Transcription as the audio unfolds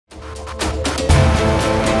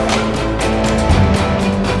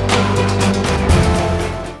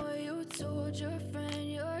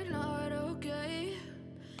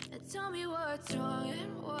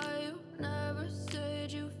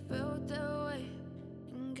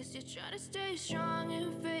try to stay strong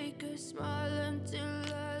and fake a smile until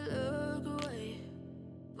I look away.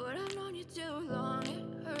 But I've known you too long,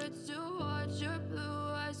 it hurts to watch your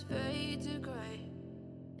blue eyes fade to gray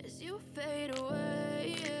as you fade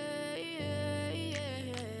away,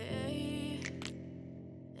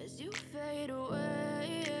 as you fade away.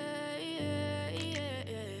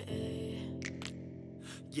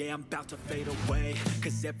 Yeah, I'm about to fade away,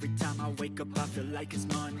 cause every time I wake up I feel like it's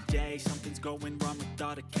Monday. Something's going wrong with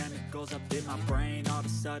all the chemicals up in my brain. All of a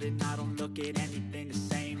sudden I don't look at anything the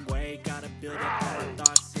same way. Gotta build up all the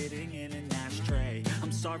thoughts sitting in an ashtray.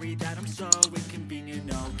 I'm sorry that I'm so inconvenient,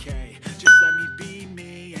 okay. Just let me be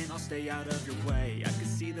me and I'll stay out of your way. I can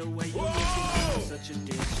see the way you look at me, such a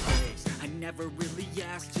disgrace. I never really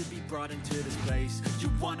asked to be brought into this place. You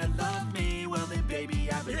wanna love me? Well then baby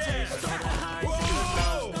I have a taste. All the highs and the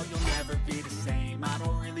lows, no you'll never be the same. I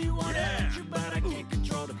don't really wanna hurt you but I can't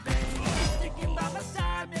control the pain. Sticking by my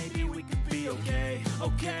side, maybe we could be okay.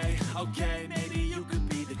 Okay, okay, maybe you could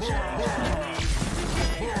be the change I need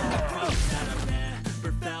today. I promise that I've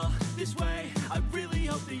never felt this way. I really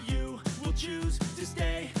hope that you will choose to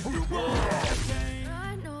stay through all the pain.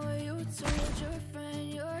 I know you told your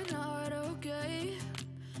friend you're not okay,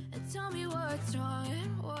 and tell me what's wrong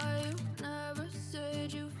and why you never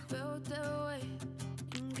said you felt that way.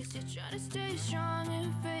 And guess you try to stay strong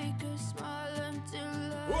and fake a smile until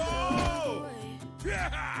I look away.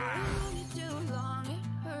 But I've known you too long, it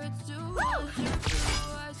hurts to watch your blue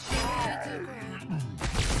eyes fade to gray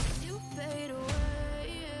as you fade away.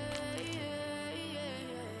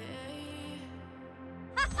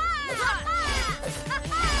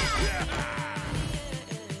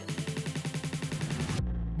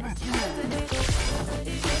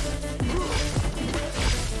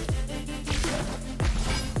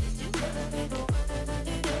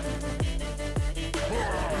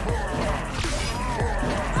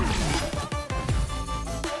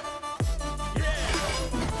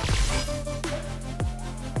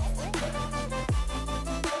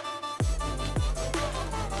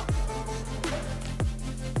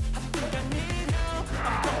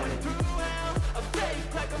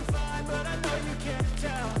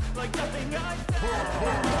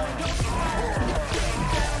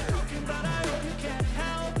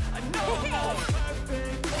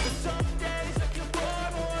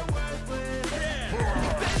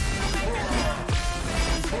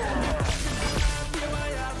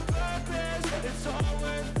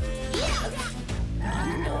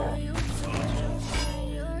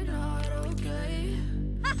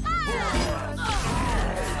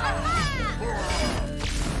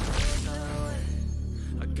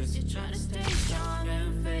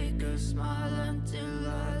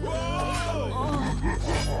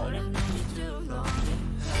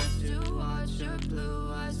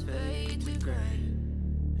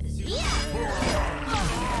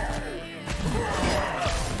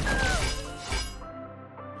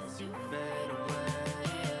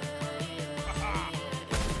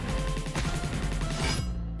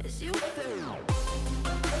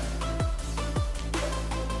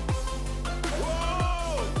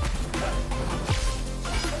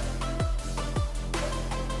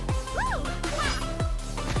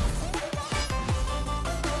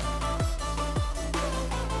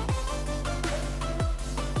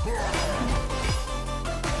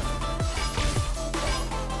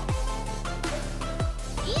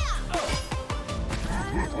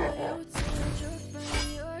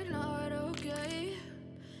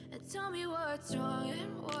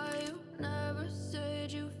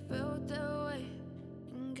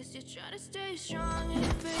 Try to stay strong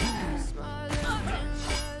and fake a smile until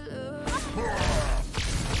I look away.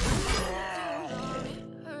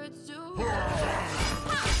 It hurts to watch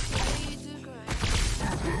to gray.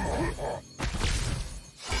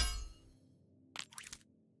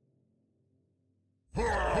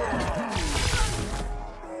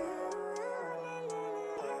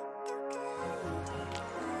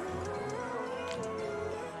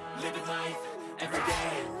 Living life every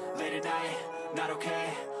day, late at night, not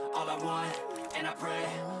okay. All I want, and I pray,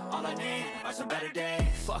 all I need are some better days.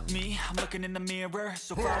 Fuck me, I'm looking in the mirror,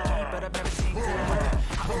 so foggy, but I've never seen clearer.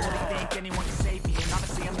 I don't really think anyone can save me, and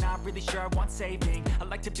honestly I'm not really sure I want saving. I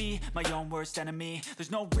like to be my own worst enemy.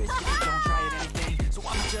 There's no risk if you don't try at anything, so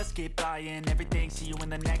I'ma just keep buying everything. See you in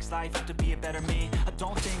the next life, have to be a better me. I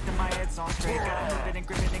don't think that my head's on straight, gotta move it and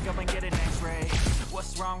grip it and go and get an x-ray.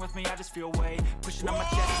 What's wrong with me? I just feel weight pushing on my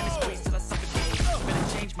chest and it squeezes till I suffocate.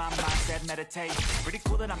 Better change my mindset, meditate. Pretty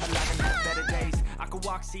cool that I'm alive and have better days. I could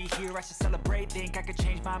walk, see, hear, I should celebrate. Think I could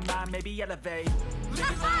change my mind, maybe elevate.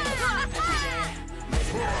 Living life every day, late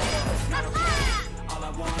at night, not okay. All I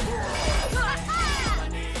want, all I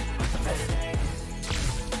need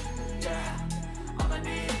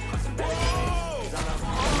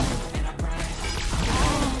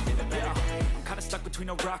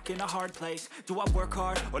rock in a hard place. Do I work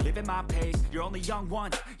hard or live at my pace? You're only young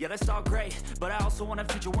once, yeah that's all great, but I also want a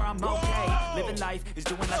future where I'm okay. Living life is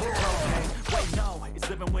doing life it's okay. Wait no, it's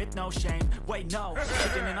living with no shame. Wait no,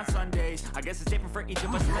 checking in on Sundays. I guess it's different for each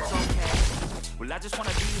of us and that's okay. Well I just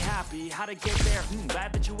wanna be happy, how to get there?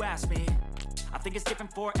 Glad that you asked me. I think it's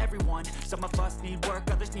different for everyone. Some of us need work,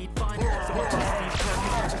 others need fun. Some of us need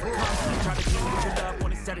purpose, searching for comfort. Try to do what you love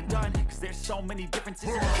when it's said and done, cause there's so many differences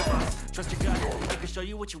in each of us. Trust your gut, it can show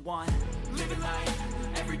you what you want. Living life,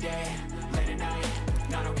 every day, late at night,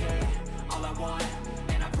 not okay. All I want,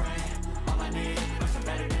 and I pray, all I need are some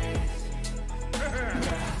better days.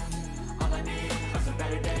 Yeah, all I need are some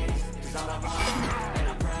better days. Cause all I want, and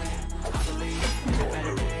I pray, I believe in the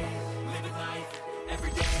better days. Living life,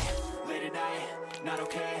 every day, late at night, not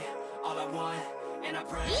okay. All I want, and I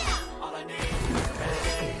pray, all I need are some better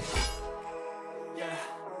days. Yeah,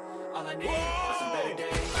 all I need are some better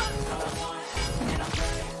days. All I want, and I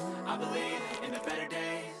pray, I believe in the better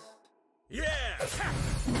days. Yeah!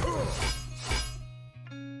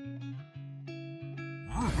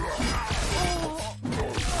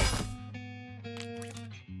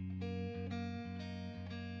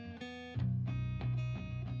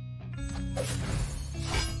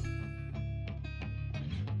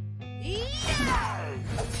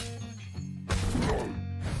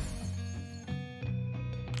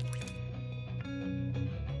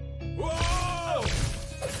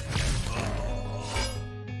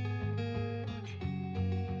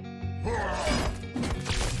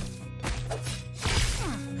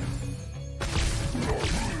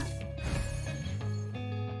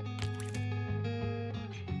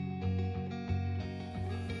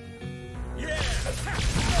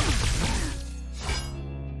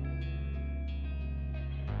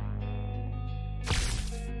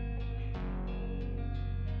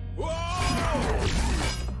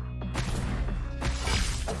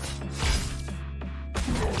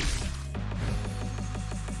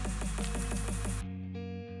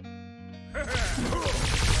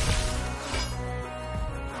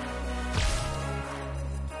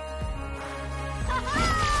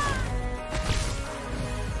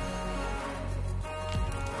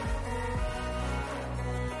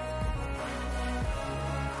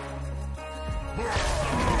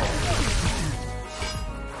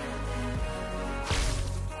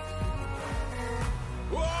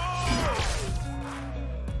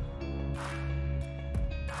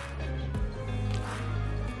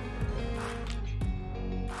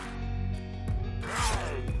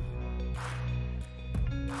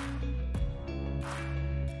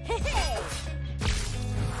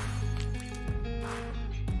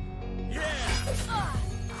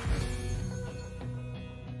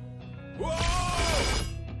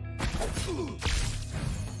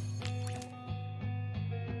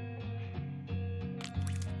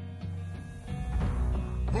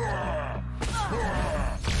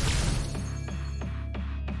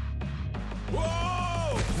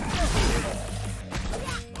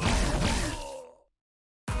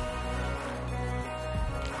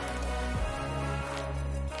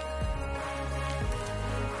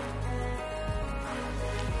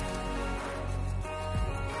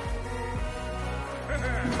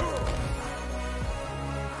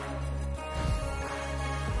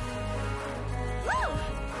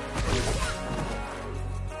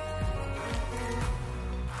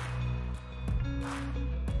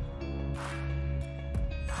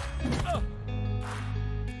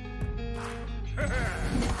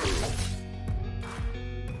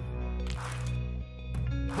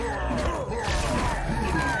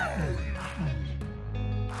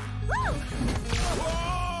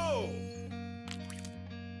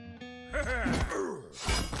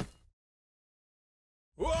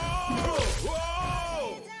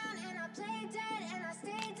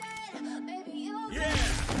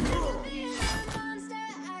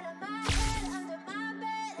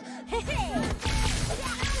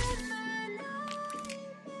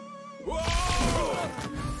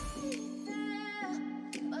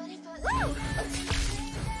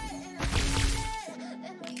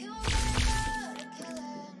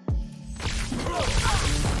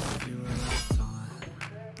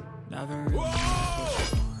 Never really know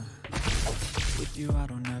what you want. With you I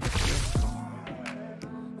don't ever feel calm.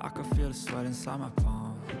 I can feel the sweat inside my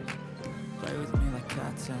palm. Play with me like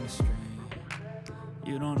cats and a string.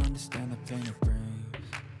 You don't understand the pain it brings.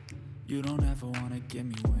 You don't ever wanna give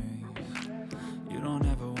me wings. You don't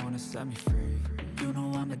ever wanna set me free. You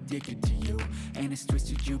know I'm addicted to you, and it's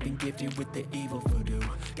twisted, you've been gifted with the evil voodoo.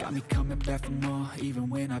 Got me coming back for more, even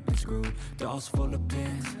when I've been screwed. Dolls full of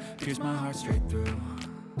pins, pierce my heart straight through.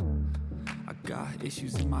 I Got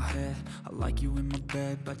issues in my head, I like you in my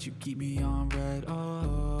bed, but you keep me on red.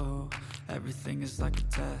 Oh, everything is like a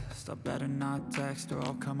test, I better not text or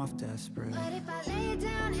I'll come off desperate. But if I lay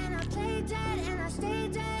down and I play dead and I stay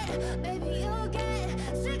dead, baby, you'll get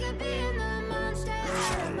sick of being the monster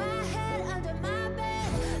out of my head, under my bed,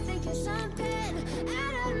 thinking something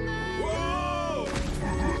out of my Whoa!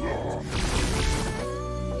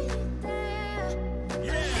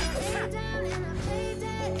 Lay down and I play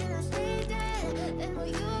dead and I stay dead, then will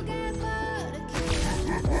you get bored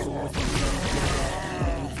again? So if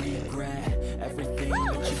you regret everything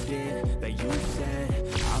that you did, that you said,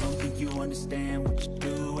 I don't think you understand what you're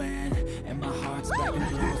doing, and my heart's black and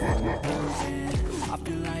blue from losing. I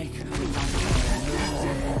feel like we're not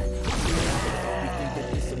losing. I feel like we think that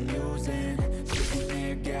this amusing, sitting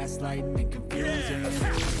there gaslighting and confusing.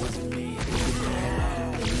 Was it me?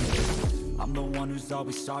 I'm the one who's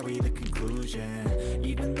always sorry, the conclusion.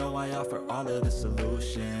 Even though I offer all of the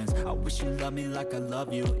solutions, I wish you loved me like I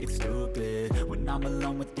love you, it's stupid. When I'm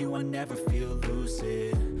alone with you, I never feel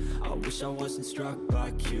lucid. I wish I wasn't struck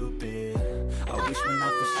by Cupid. I wish when I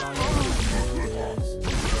first saw you, you knew this.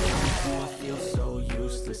 I feel so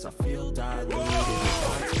useless, I feel diluted, my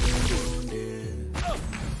heart's been wounded.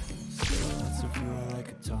 Still lots of you are like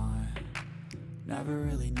a taunt. Never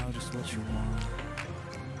really know just what you want.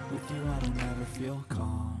 With you I don't ever feel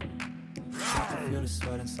calm. I can feel the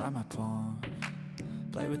sweat inside my palm.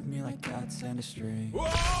 Play with me like cats and a string.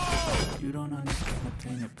 You don't understand the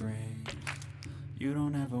pain it brings. You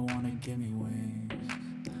don't ever wanna give me wings.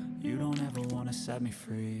 You don't ever wanna set me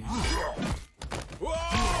free. Whoa!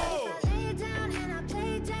 If I lay down and I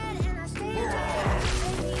play dead and I stay dead,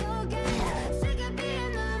 baby, you'll get sick of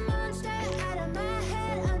being the monster out of my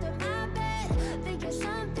head, under my bed, thinking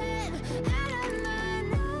something out of my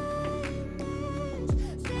nightmares.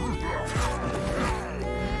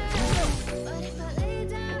 But if I lay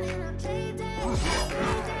down and I play dead and I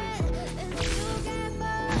stay dead, then will you get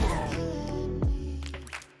bored of killing me?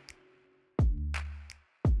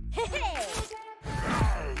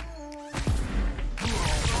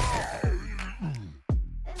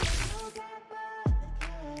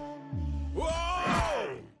 Whoa!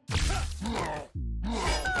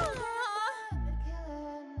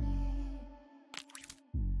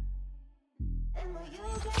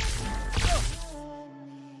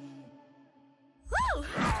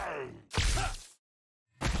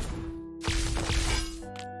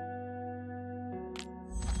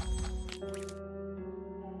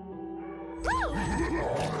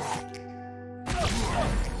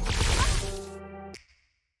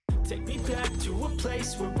 Take me back to a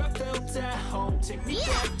place where I felt at home. Take me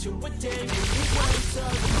back to a day when we weren't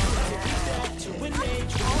alone. Take me back to an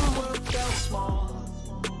age when the world felt small,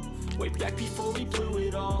 way back before we blew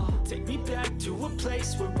it all. Take me back to a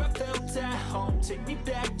place where I felt at home. Take me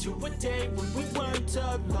back to a day when we weren't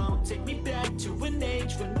alone. Take me back to an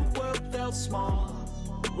age when the world felt small,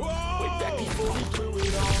 way back before we blew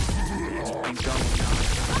it all. Anything going on?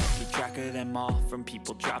 Keep track of them all. From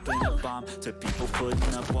people dropping a bomb to people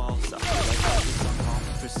putting up walls. I feel like I was on home.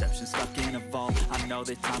 Perception stuck in a vault. I know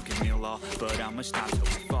that time can heal all, but how much time till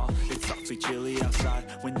we fall? It's awfully chilly outside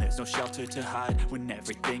when there's no shelter to hide. When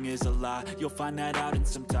everything is a lie, you'll find that out in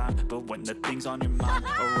some time. But when the things on your mind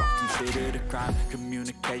are all considered a crime,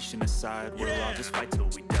 communication aside, we'll all just fight till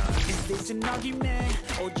we die. Is this an argument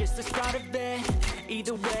or just the start of it?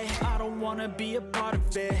 Either way, I don't wanna be a part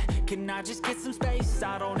of it. Can I just get some space?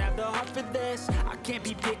 I don't have the heart for this. I can't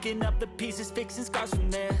be picking up the pieces, fixing scars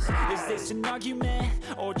from this. Is this an argument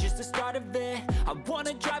or just the start of it? I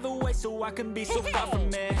wanna drive away so I can be so far from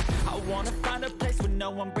it. I wanna find a place where no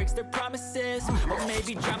one breaks their promises, or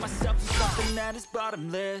maybe drown myself in something that is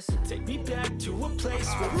bottomless. Take me back to a place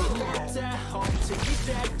where we felt at home. Take me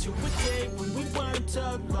back to a day when we weren't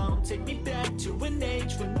alone. Take me back to an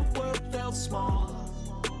age when the world felt small,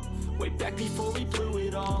 way back before we blew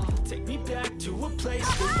it all. Take me back to a place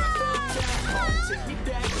where I felt at home. Take me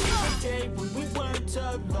back to a day when we weren't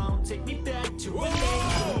alone. Take me back to an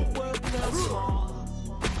age when the world felt small,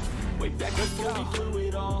 way back before we blew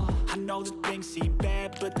it all. I know that things seem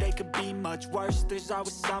bad, but they could be much worse. There's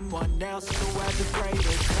always someone else who has a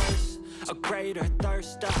greater curse, a greater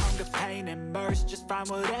thirst, a hunger, pain, and mercy. Just find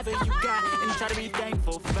whatever you got and try to be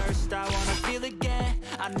thankful first. I wanna feel again,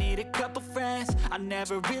 I need a couple friends. I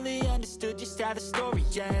never really understood just how the story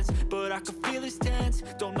ends, but I can feel it's tense,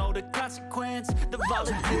 don't know the consequence. The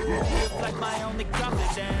volatility of like my only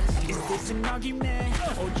confidence. Is this an argument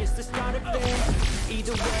or just the start of it?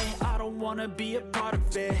 Either way, I don't wanna be a part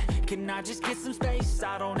of it. can I just get some space?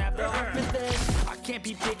 I don't have the heart for this. I can't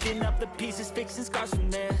be picking up the pieces, fixing scars from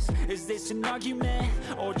this. Is this an argument,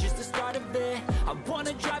 or just the start of it? I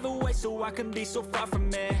wanna drive away so I can be so far from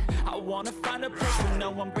it. I wanna find a place where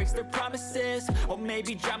no one breaks their promises, or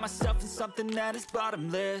maybe drown myself in something that is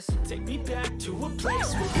bottomless. Take me back to a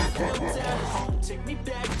place where we felt at home. Take me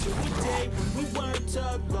back to a day when we weren't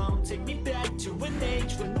alone. Take me back to an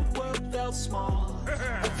age when the world felt small.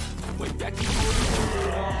 Way back before we knew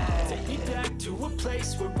it all. Take me back to a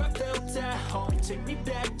place where I felt at home. Take me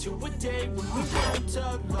back to a day when we weren't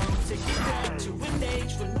alone. Take me back to an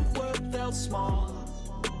age when the world felt small.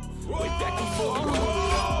 Way back before we knew it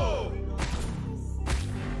all.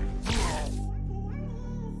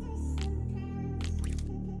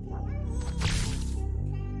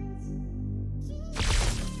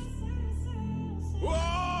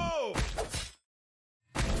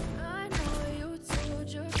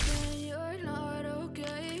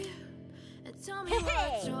 Tell me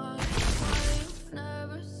what's wrong, why you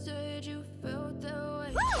never said you felt that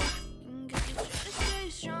way. Guess you try to stay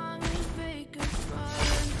strong and fake a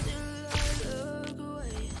smile until I look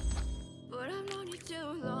away. But I've known you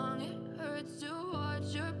too long, it hurts to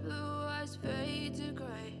watch your blue eyes fade to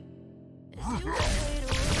gray as you fade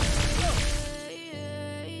away.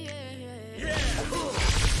 Yeah.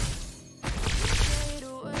 Fade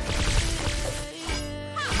away.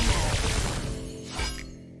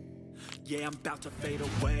 Yeah, I'm about to fade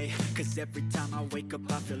away, cause every time I wake up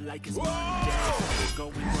I feel like it's Monday. Something's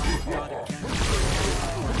going wrong, thought it can't be.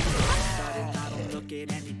 All of a sudden I don't look at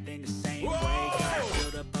anything the same way. Got a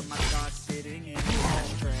build up of my thoughts sitting in an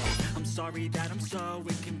ashtray. I'm sorry that I'm so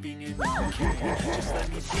inconvenient, okay? Just let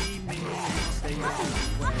me be me, and I'll stay on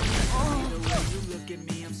the way. The way you look at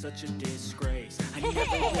me, I'm such a disgrace. I never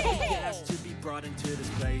really asked to be brought into this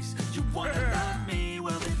place. You wanna love me?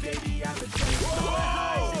 Well then baby, I have a taste. All the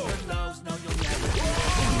highs and the lows, no you'll never be.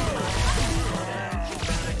 I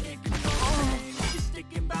can't control me. You're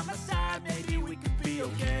sticking by my side, maybe we could be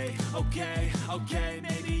okay. Okay,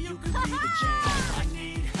 maybe you could be the change I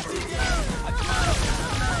need today. I gotta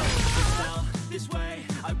myself this way.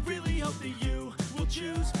 I really hope that you will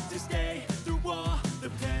choose to stay through all the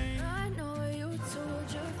pain. I know you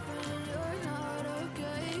told your friend you're not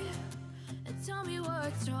okay, and tell me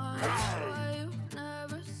what's wrong, why you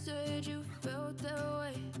never said you felt that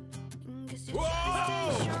way. Guess you try to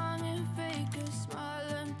stay strong and fake a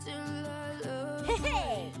smile until I look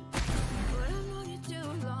away. But I've known you too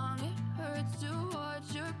long, it hurts to watch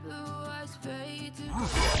your blue eyes fade to gray.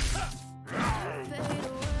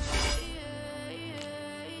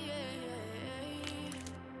 Fade away.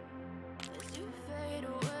 As you fade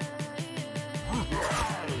away.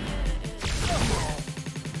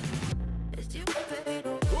 As you fade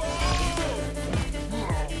away.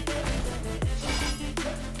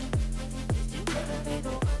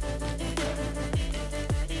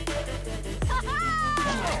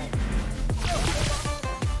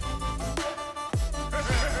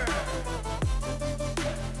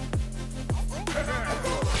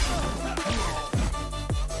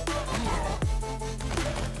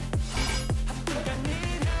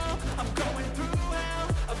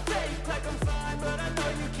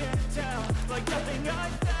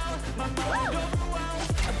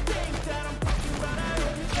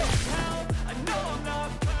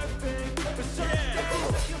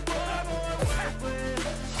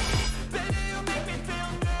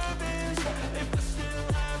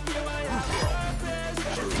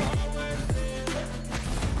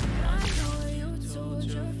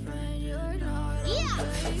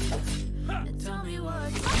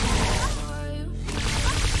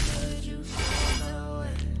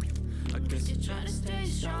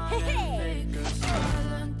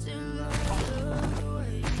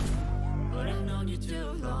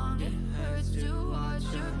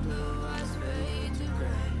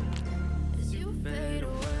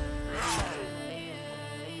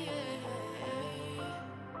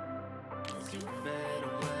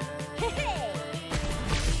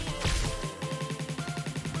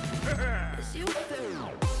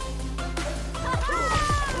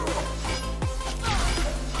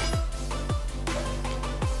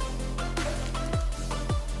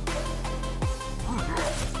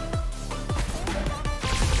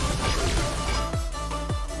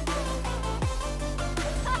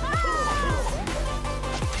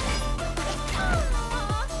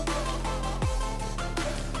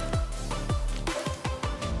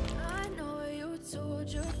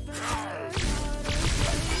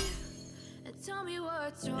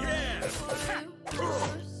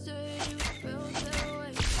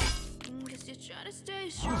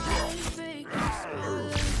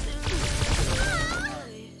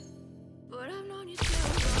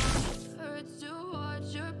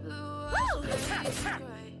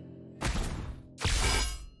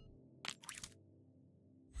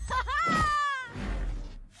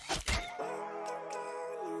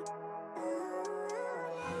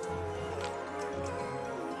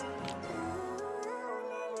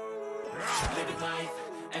 living life,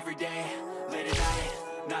 every day, late at night,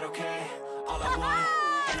 not okay. All I want,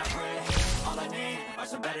 and I pray, all I need are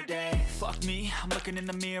some better days. Fuck me, I'm looking in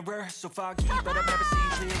the mirror, so foggy, but I've never seen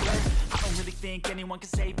clearer. I don't really think anyone can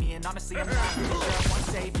save me, and honestly I'm not really sure I want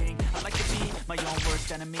saving. I like to be my own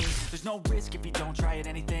worst enemy. There's no risk if you don't try at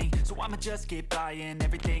anything, so I'ma just get buying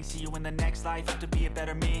everything. See you in the next life, have to be a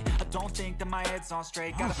better me. I don't think that my head's on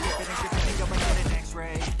straight, gotta flip it and grip it and go and get an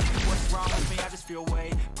x-ray. What's wrong with me? I just feel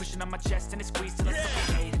weight pushing on my chest and it squeezed till I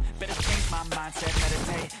suffocate. Better change my mindset,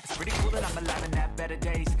 meditate. It's pretty cool that I'm alive and have better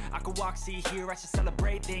days. I could walk, see, hear, I should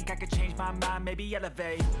celebrate. Think I could change my mind, maybe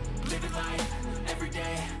elevate. Living life, every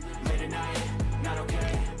day, late at night, not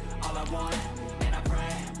okay. All I want, and I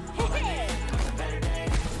pray, all I need are some better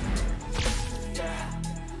days.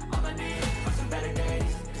 Yeah, all I need are some better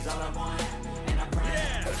days. Cause all I want, and I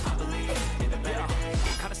pray, I believe in the better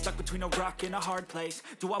days. Kinda stuck between a rock and a hard place.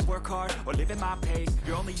 Do I work hard or live at my pace?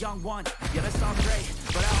 You're only young once, yeah that sounds great,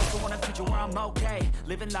 but I also want a future where I'm okay.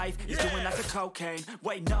 Living life is doing lots of cocaine.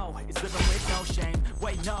 Wait no, it's living with no shame.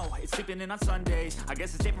 Wait no, it's sleeping in on Sundays. I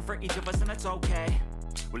guess it's different for each of us and that's okay.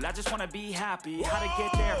 Well I just wanna be happy. How to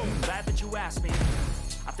get there? Glad that you asked me.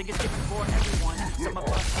 I think it's different for everyone. Some of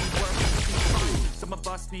us need work, others need fun. Some of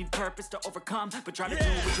us need purpose to overcome, but try to do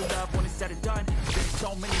what you love when it's said and done. There's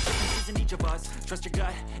so many differences in each of us. Trust your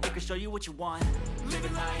gut, it can show you what you want.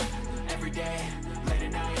 Living life, every day, late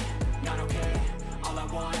at night, not okay. All I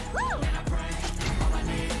want, and I pray, all I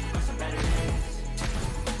need are some better days.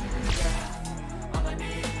 Yeah, all I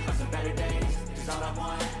need are some better days. Cause all I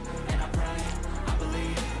want, and I pray, I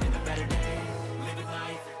believe in the better days. Living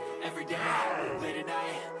life, every day, late at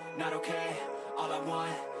night, not okay. All I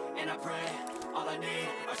want, and I pray, all I need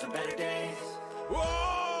are some better days.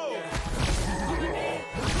 Whoa! Yeah, all I need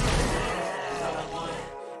are some better days. Cause all I want,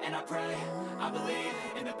 and I pray, I believe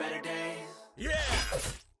in the better days. Yeah!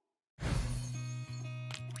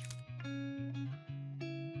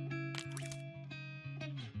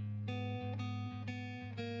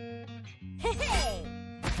 Hey!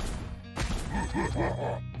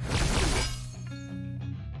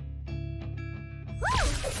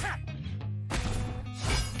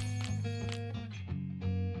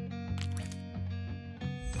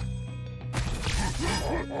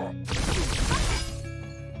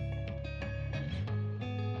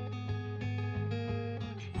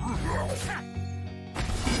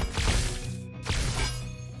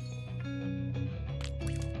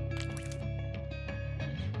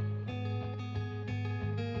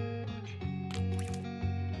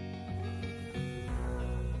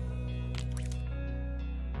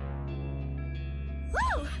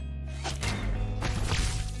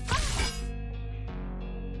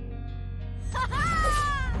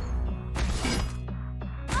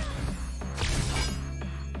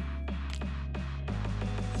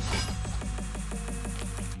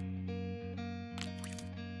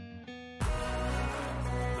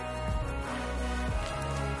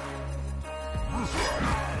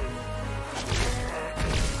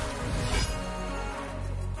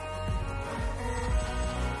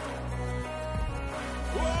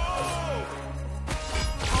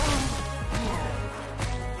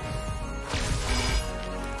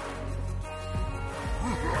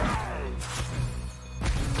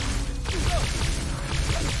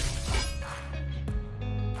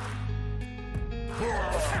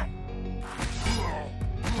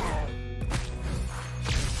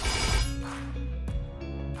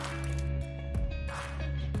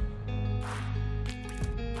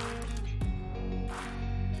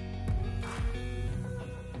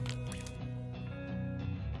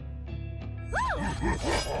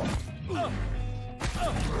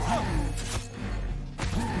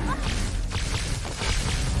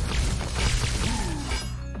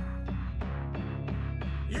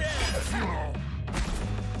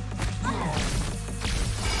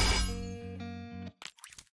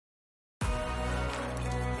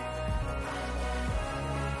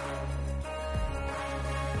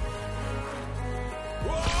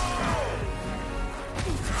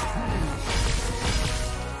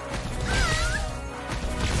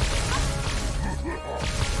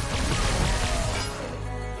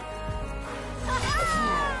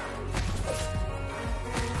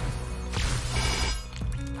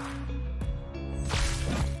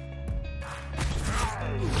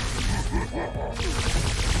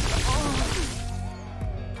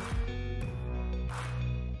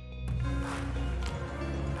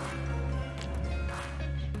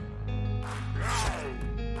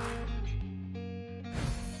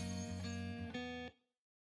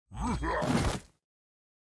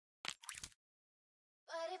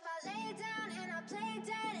 But if I lay down and I I play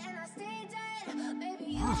dead and I stay dead.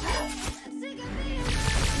 Baby, you're sick of being the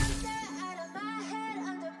monster out of my head,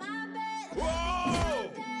 under my bed. Whoa!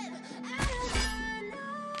 Dead out of my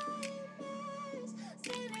nightmares.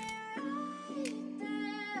 See me right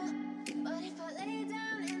there. But if I lay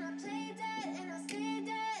down and I play dead and I stay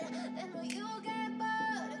dead, then will you get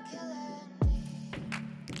bored of killing me?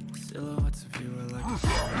 Silhouettes of you are like a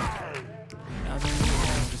star. Never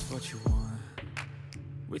know just what you want.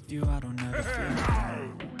 With you I don't ever feel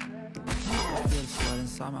calm. I feel the sweat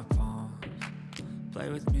inside my palms. Play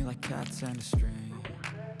with me like cats and a string.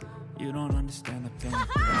 You don't understand the pain of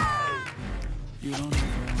pain. You don't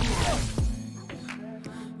ever wanna set me wings.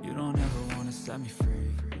 You don't ever wanna set me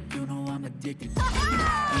free. You know I'm addicted to you.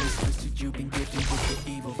 And it's twisted, you've been gifted with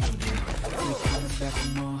the evil for me. You're coming back for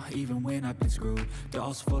more, even when I've been screwed.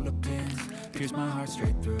 Dolls full of pins, pierce my heart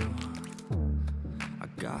straight through. I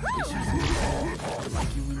got issues in my head. I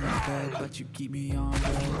like you in my bed, but you keep me on red.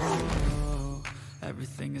 Oh,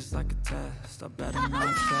 everything is like a test. I better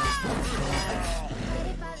not test. But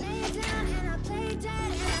if I lay down and I play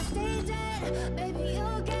dead and I stay dead, baby,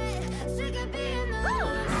 you'll get sick of being the monster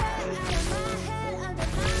out of my head, under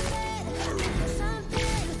my bed. There's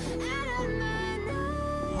something out of my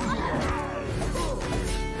nightmares.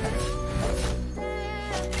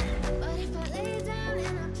 But if I lay down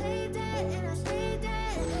and I play dead and I stay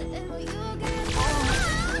dead, then will you get bored?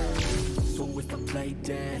 So if I play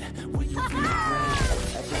dead, will you regret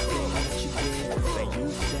everything that you did, that you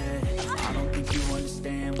said? I don't think you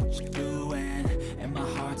understand what you're doing, and my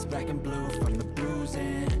heart's black and blue from the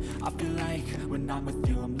bruising. I feel like when I'm with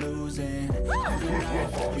you I'm losing. Every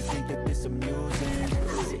night you think that this amusing,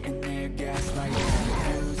 sitting there gaslighting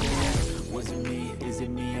and confusing. Was it me? Is it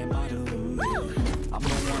me? Am I deluded? I'm the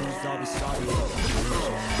one who's always sorry for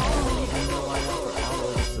confusion, even though I offer all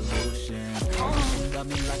of the solutions. You should love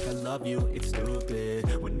me like I love you, it's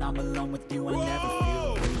stupid. When I'm alone with you I never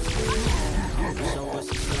feel lucid. I wish I was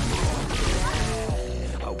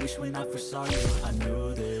I wish when I first saw you I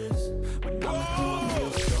knew this. When I'm with you I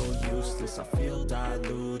feel so useless. I feel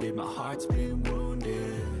diluted, my heart's been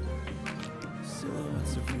wounded.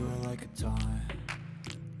 Silhouettes of you are like a taunt.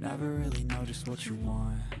 Never really know just what you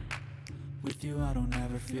want. With you I don't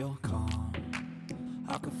ever feel calm.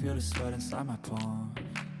 I can feel the sweat inside my palms.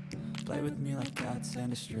 Play with me like cats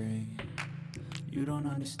and a string. You don't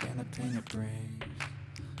understand the pain it brings.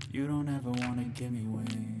 You don't ever wanna give me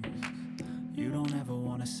wings. You don't ever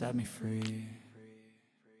wanna set me free.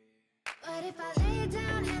 But if I lay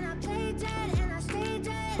down and I play dead and I stay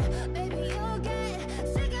dead, baby, you'll get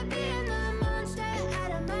sick of being the monster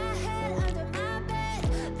out of my head, under my bed.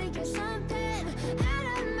 Think you're something out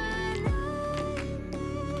of my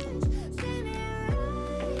nightmares. See me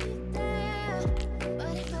right there.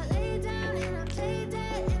 But if I lay down and I play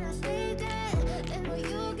dead and I stay dead, then will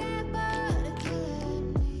you get bored of killing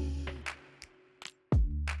me?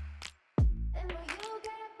 Then will you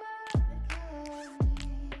get bored of killing me?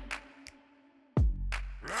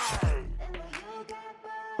 Then will you get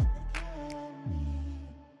bored of killing me?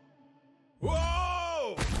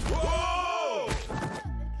 Whoa! Whoa!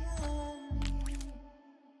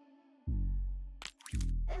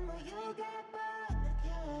 Then will you get bored of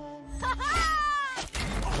killing me?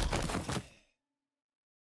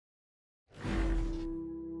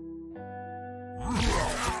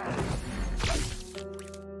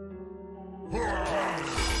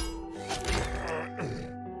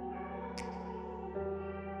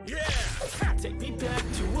 Take me back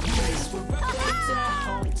to a place where I felt at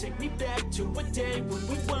home. Take me back to a day when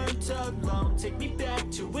we weren't alone. Take me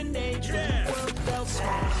back to an age when the world felt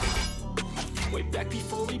small. Way back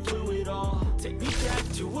before we blew it all. Take me back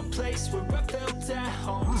to a place where I felt at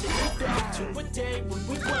home. Take me back to a day when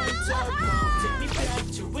we weren't alone. Take me back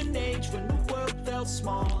to an age when the world felt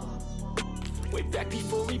small. Way back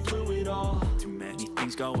before we blew it all. Too many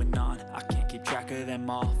things going on, I can't keep track of them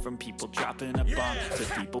all. From people dropping a bomb to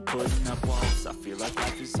people putting up walls. I feel like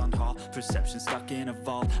life is on hold, perception stuck in a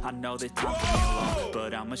vault. I know that time can be long,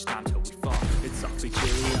 but how much time till we fall? It's awfully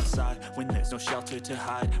chilly outside when there's no shelter to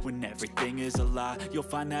hide. When everything is a lie, you'll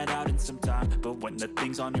find that out in some time. But when the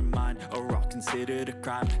things on your mind are all considered a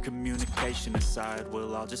crime, communication aside,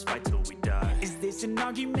 we'll all just fight till we die. Is this an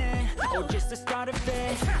argument or just the start of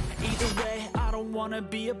it? Either way, I don't wanna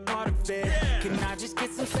be a part of it. Can I just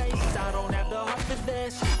get some space? I don't have the heart for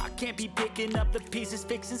this. I can't be picking up the pieces,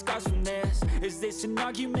 fixing scars from this. Is this an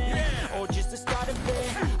argument or just the start of it?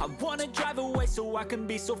 I wanna drive away so I can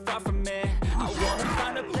be so far from it. I wanna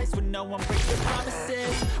find a place where no one breaks their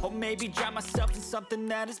promises, or maybe drown myself in something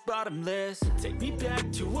that is bottomless. Take me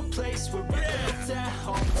back to a place where I felt at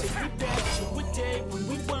home. Take me back to a day when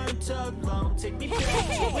we weren't weren't alone. Take me back to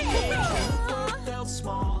an age when the world felt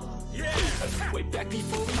small. Way back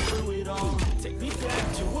before we blew it all. Take me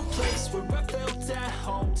back to a place where I felt at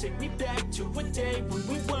home. Take me back to a day when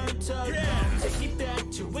we weren't alone. Take me back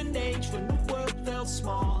to an age when the world felt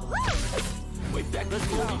small. Way back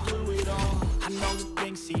before we blew it all. I know that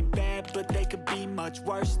things seem bad, but they could be much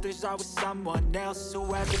worse. There's always someone else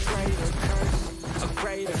who has a greater curse, a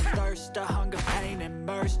greater thirst, a hunger, pain, and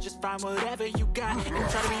mercy. Just find whatever you got and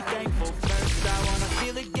try to be thankful first. I wanna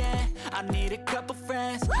feel again, I need a couple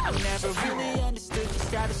friends. I never really understood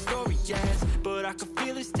just how the story ends, but I can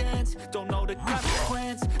feel it's tense. Don't know the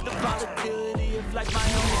consequence, the volatility of like my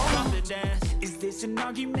own confidence. Is this an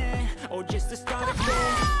argument or just the start of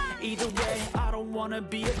it? Either way, I don't wanna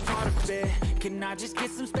be a part of it. Can I just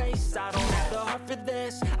get some space? I don't have the heart for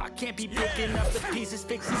this. I can't be picking up the pieces,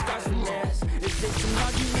 fixing scars from this. Is this an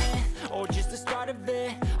argument or just the start of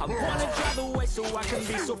it? I wanna drive away so I can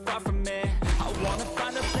be so far from it. I wanna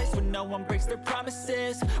find a place where no one breaks their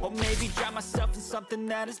promises, or maybe drown myself in something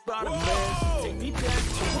that is bottomless. Take me back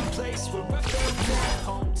to a place where I felt at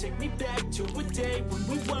home. Take me back to a day when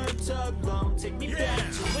we weren't alone. Take me back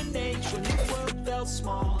to an age when the world felt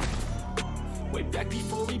small. Way back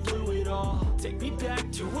before we blew it all. Take me back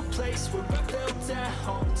to a place where I felt at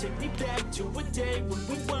home. Take me back to a day when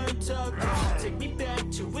we weren't alone. Take me back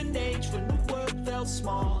to an age when the world felt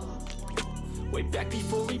small. Way back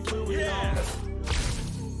before we blew it all.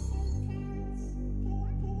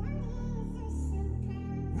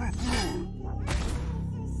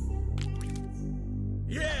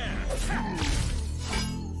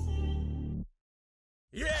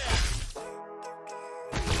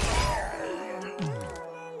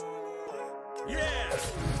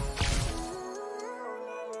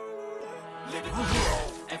 Living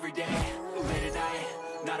life every day, late at night,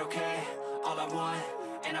 not okay. All I want,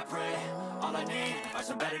 and I pray, all I need are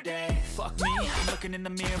some better days. Fuck me, I'm looking in the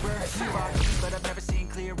mirror, foggy, but I've never seen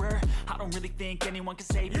clearer. I don't really think anyone can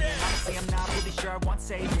save me, and honestly I'm not really sure I want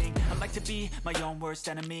saving. I like to be my own worst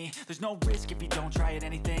enemy. There's no risk if you don't try at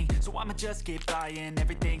anything, so I'ma just keep buying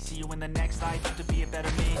everything. See you in the next life, have to be a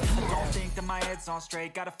better me. I don't think that my head's on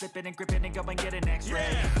straight, gotta flip it and grip it and go and get an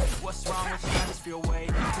x-ray. What's wrong with me? I just feel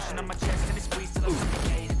weight pushing on my chest and it squeezes till I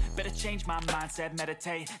suffocate. Better change my mindset,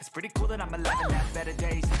 meditate. It's pretty cool that I'm alive and have better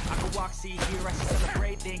days. I could walk, see, hear, I should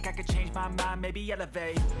celebrate. Think I could change my mind, maybe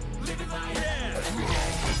elevate. Living life every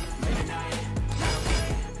day, late at night, not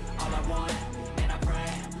okay. All I want, and I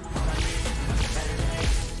pray, all I need are some better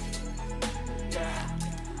days.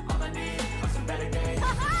 Yeah, all I need are some better days. All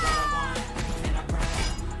I want, and I pray,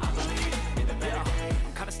 I believe in the better days.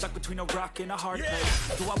 I'm kinda stuck between a rock and a hard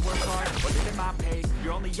place. Do I work hard or live at my pace?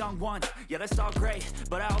 You're only young once, yeah that's all great,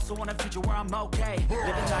 but I also want a future where I'm okay.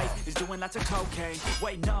 Living life is doing lots of cocaine.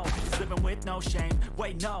 Wait no, it's living with no shame.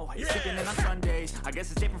 Wait no, it's sleeping in on Sundays. I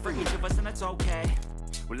guess it's different for each of us and that's okay.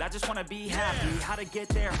 Well I just wanna be happy, how to get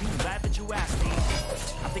there, glad that you asked me.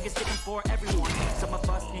 I think it's different for everyone. Some of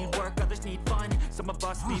us need work, others need fun. Some of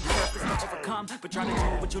us need purpose to overcome, but try to do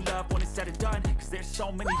what you love when it's said and done. Cause there's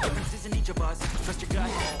so many differences in each of us. Trust your gut,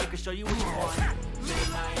 it can show you what you want.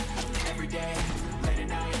 Living life, every day, late at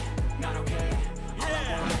night, not okay. All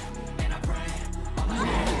I want, and I pray, all I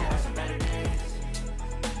need are some better days.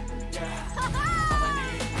 Yeah, all I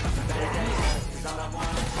need are some better days. Cause all I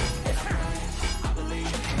want, and I pray, I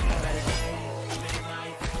believe in a better day. Living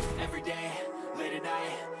life, every day, late at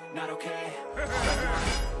night, not okay. All I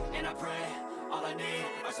want, and I pray, all I need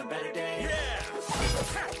are some better days. Yeah,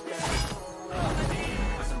 all I need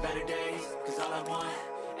are some better days. Cause all I want,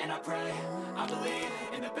 and I pray, I believe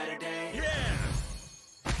in a better day.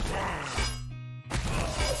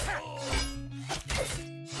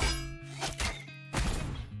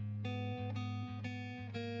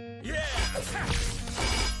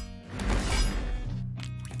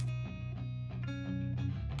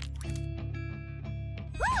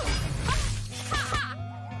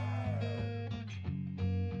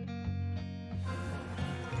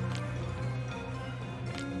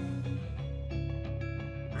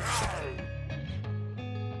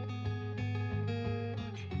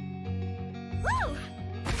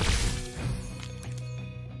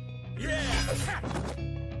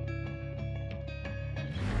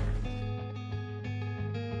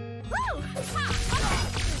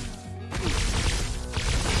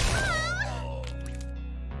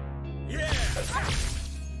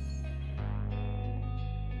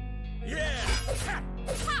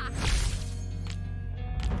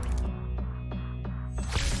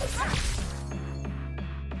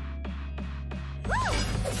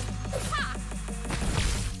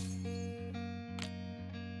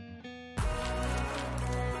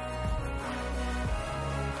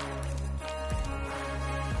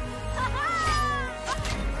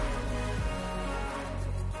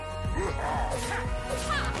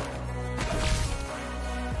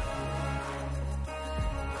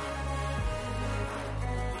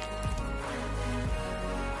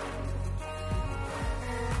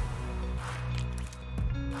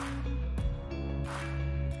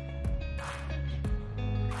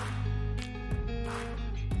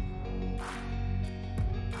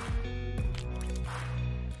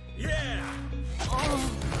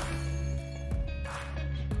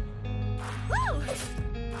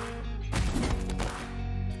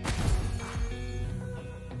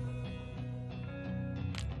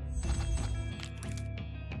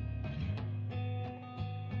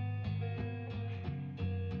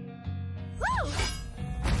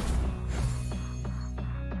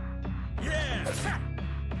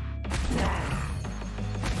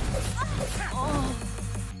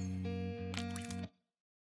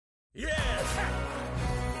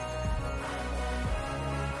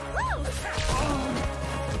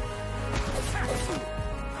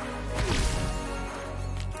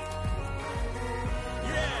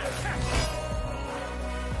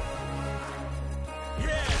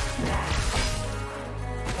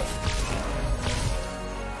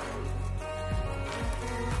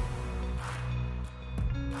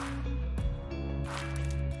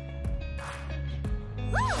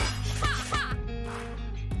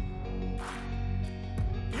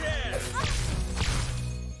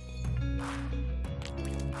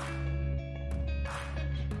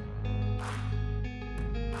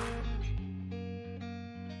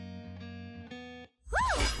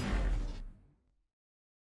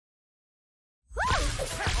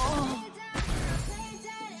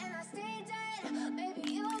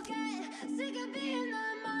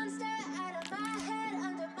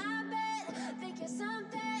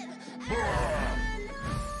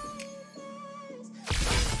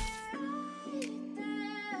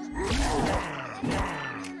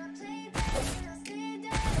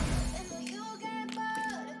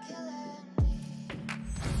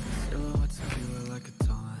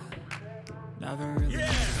 Never really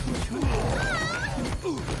what you want.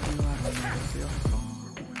 You, I don't ever feel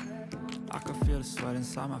calm. I can feel the sweat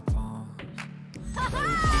inside my palms. Play with me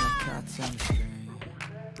like cats on the screen.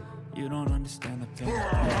 You don't understand the pain. You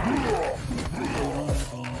don't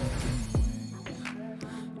ever wanna give me wings.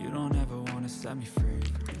 You don't ever wanna set me free.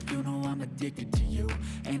 You know I'm addicted to you,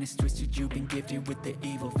 and it's twisted. You've been gifted with the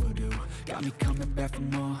evil voodoo. Got me coming back for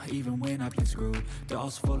more, even when I've been screwed.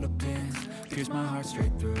 Dolls full of pins, pierce my heart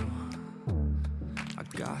straight through. I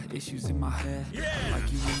got issues in my head,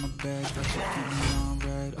 like you in my bed, that you keep me on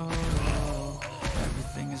red. Oh,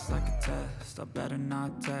 everything is like a test. I better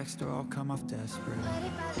not text or I'll come off desperate. But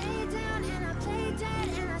if I lay down and I play dead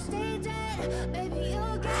and I stay dead, baby,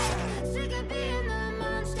 you'll get sick of being the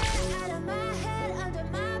monster out of my head, under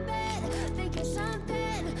my bed, thinking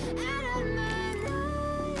something out of my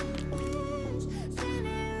nightmares,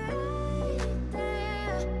 standing right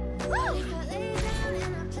there. But if I lay down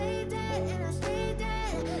and I play dead and I stay dead,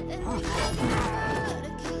 then we got to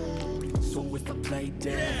kill it. So if I play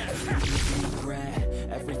dead, you regret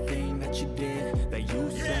everything that you did, that you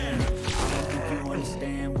said. I don't think you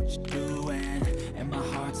understand what you're doing, and my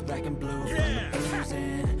heart's black and blue from the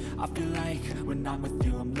bruising. I feel like when I'm with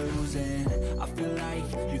you I'm losing. I feel like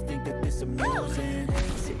you think that this amusing,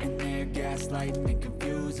 sitting there gaslighting and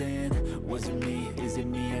confusing. Was it me? Is it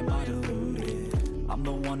me? Am I deluded? I'm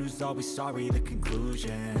the one who's always sorry, the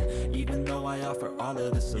conclusion, even though I offer all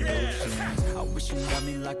of the solutions. I wish you loved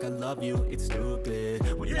me like I love you, it's stupid.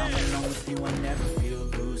 When I'm alone with you I never feel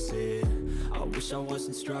lucid. I wish I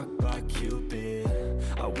wasn't struck by Cupid.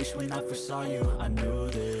 I wish when I first saw you I knew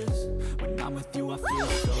this. When I'm with you I feel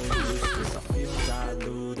so useless. I feel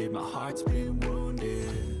diluted, my heart's been wounded.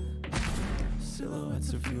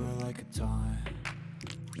 Silhouettes of you are like a taunt.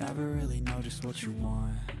 Never really know just what you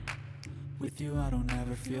want. With you I don't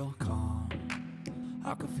ever feel calm.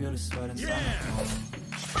 I can feel the sweat inside my palms.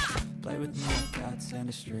 Play with me like cats and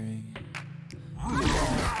a string.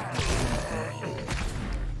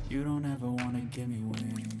 You don't ever wanna give me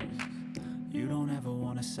wings. You don't ever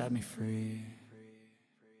wanna set me free.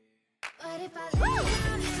 But if I lay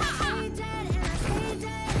down and I stay dead and I stay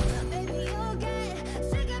dead, baby, you'll get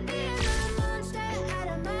sick of being the monster out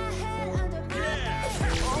of my head, under my bed,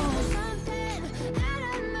 thinking something out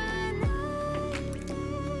of my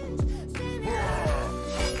nightmares, standing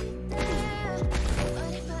right there.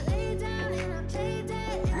 But if I lay down and I play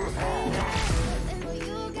dead and I stay dead, then will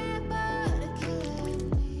you get bored of killing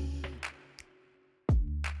me?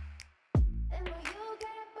 Then will you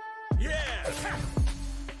get bored? Yeah!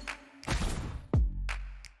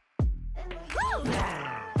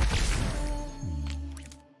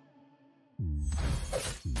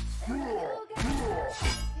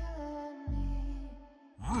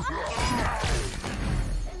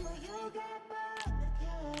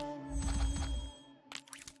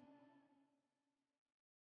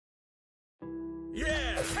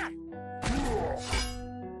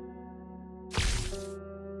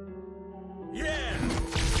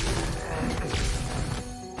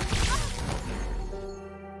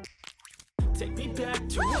 Take me back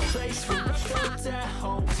to a place where I felt at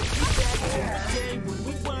home. Take me back to the day when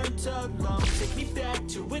we weren't alone. Take me back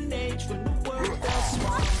to an age when the world felt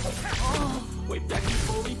small. Way back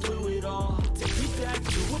before we blew it all. Take me back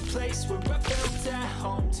to a place where I felt at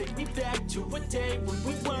home. Take me back to a day when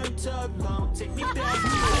we weren't alone. Take me back to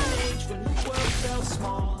an age when the world felt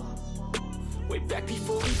small. way back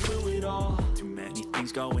before we blew it all. Too many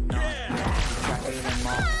things going on, I can't keep track of them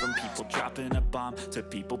all. From people dropping a bomb to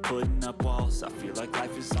people putting up walls, I feel like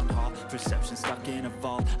life is on hold, perception stuck in a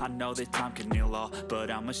vault. I know that time can heal all, but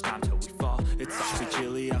how much time till we fall? It's awfully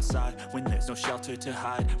chilly outside when there's no shelter to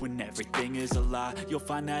hide. When everything is a lie, you'll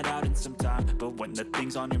find that out in some time. But when the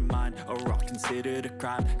things on your mind are all considered a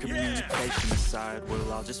crime, communication aside,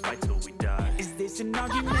 we'll all just fight till we die. Is this an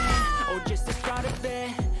argument or just the start of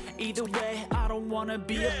it? Either way, I don't wanna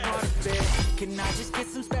be a part of it. Can I just get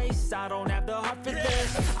some space? I don't have the heart for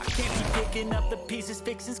this. I can't be picking up the pieces,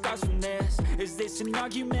 fixing scars from this. Is this an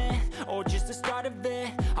argument or just the start of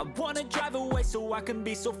it? I wanna drive away so I can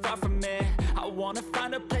be so far from it. I wanna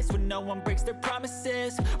find a place where no one breaks their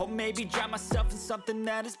promises, or maybe drown myself in something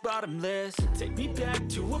that is bottomless. Take me back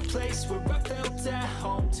to a place where I felt at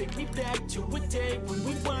home. Take me back to a day when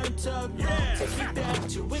we weren't alone. Take me back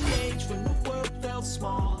to an age when the world felt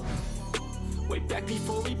small, way back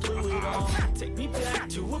before we blew it all. Take me back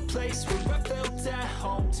to a place where I felt at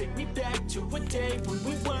home. Take me back to a day when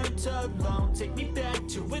we weren't alone. Take me back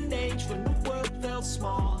to an age when the world felt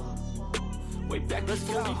small, way back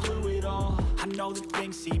before we blew it all. I know that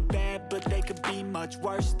things seem bad, but they could be much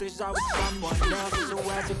worse. There's always someone else who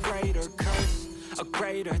has a greater curse, a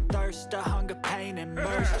greater thirst, a hunger, pain, and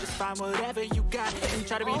mercy. Just find whatever you got and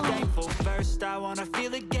try to be thankful first. I wanna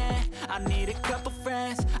feel again, I need a couple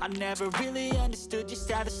friends. I never really understood just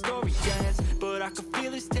how the story ends, but I can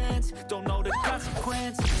feel it's tense, don't know the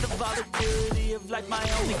consequence. The volatility of life, my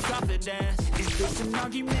only confidence. Is this an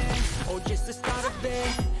argument or just the start of it?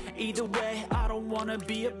 Either way, I don't wanna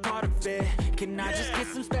be a part of it. Can I just get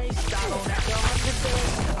some space? I don't have the heart for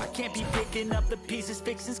this. I can't be picking up the pieces,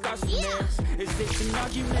 fixing scars from this. Is this an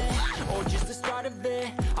argument or just the start of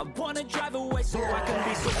it? I wanna drive away so I can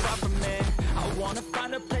be so far from it. I wanna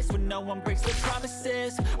find a place where no one breaks their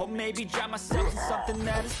promises, or maybe drown myself in something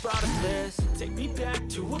that is bottomless. Take me back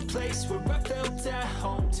to a place where I felt at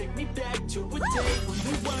home. Take me back to a day when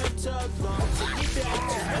we weren't alone. Take me back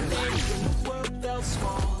to an age when the world felt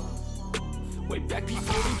small, way back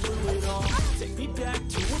before we blew it all. Take me back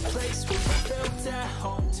to a place where I felt at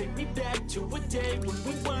home. Take me back to a day when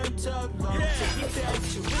we weren't alone. Take me back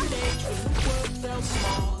to an age when the world felt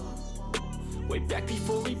small, way back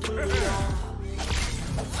before we blew it all.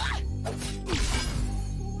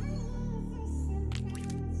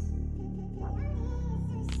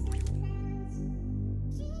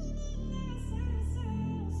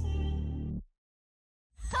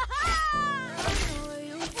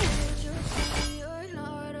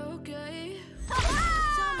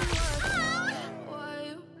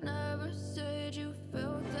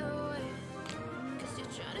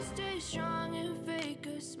 Strong and fake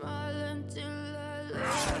a smile until I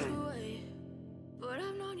look away. But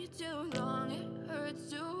I've known you too long, it hurts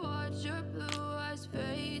to watch your blue eyes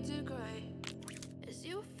fade to gray as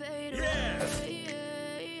you fade away.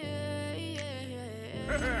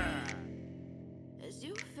 As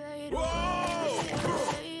you fade away.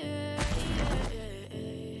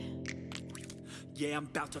 Yeah, I'm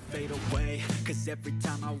about to fade away, cause every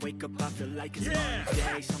time I wake up I feel like it's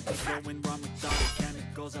Monday. Something's going wrong with all the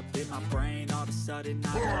chemicals up in my brain. All of a sudden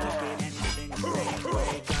I don't look at anything the same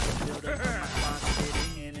way. Gotta build up on my thoughts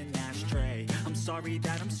sitting in an ashtray. I'm sorry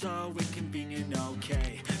that I'm so inconvenient,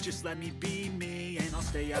 okay? Just let me be me and I'll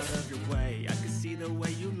stay out of your way. I can see the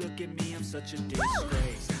way you look at me, I'm such a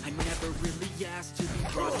disgrace. I never really asked to be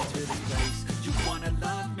brought into this place. You wanna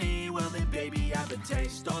love me? Well then baby I have a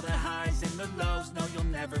taste. All the highs and the lows, no you'll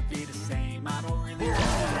never be the same. I don't really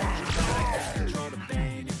wanna let you go, I can't control the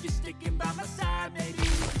pain. If you're sticking by my side, maybe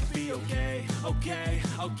we could be okay. Okay,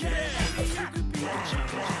 okay, maybe you could be the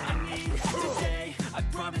change I need today. I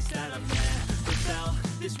promise that I've never felt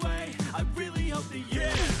this way. I really hope that you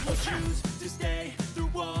will choose to stay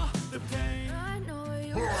through all the pain. I know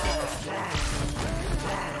you're okay.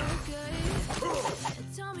 And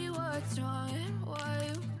tell me what's wrong and why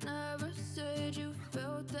you never said you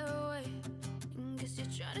felt that way. Guess you're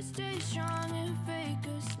trying to stay strong and fake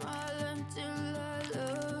a smile until I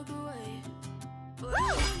look away. But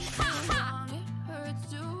it's too long, it hurts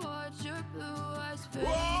to watch your blue eyes fade to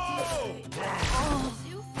gray as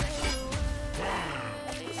you fade away.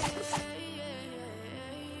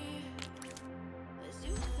 As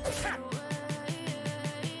you fade away.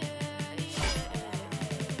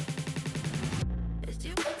 As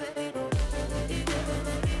you fade away.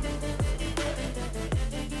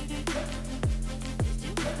 As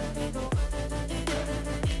you fade away.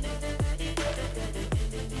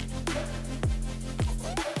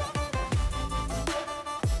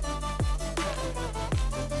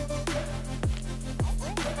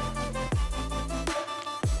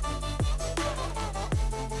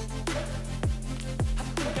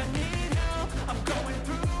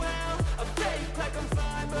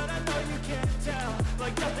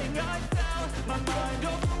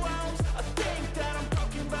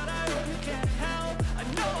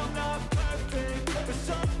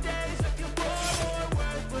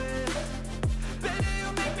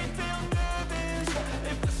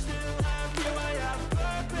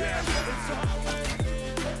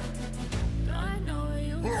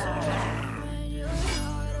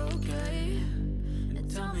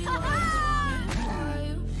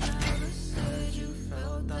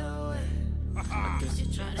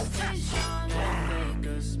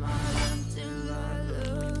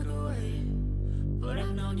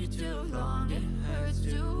 too long. It hurts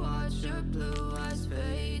to watch your blue eyes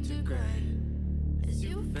fade to gray as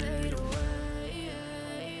you fade away.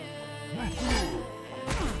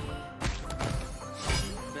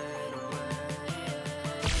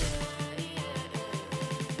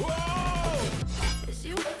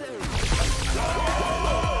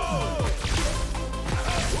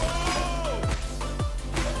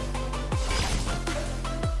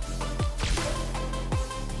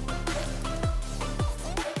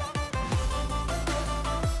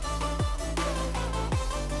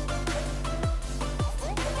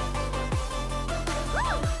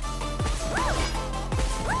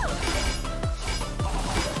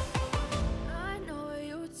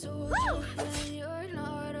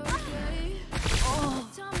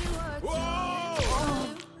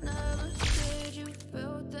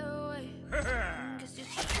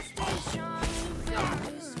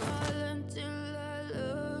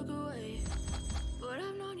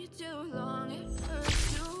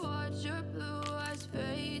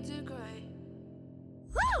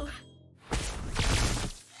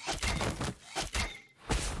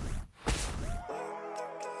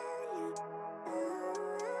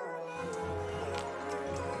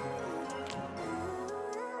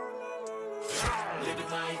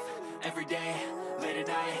 Living life, every day, late at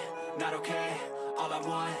night, not okay. All I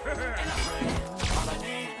want, and I pray, all I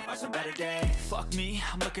need are some better days. Fuck me,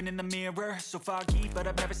 I'm looking in the mirror, so foggy, but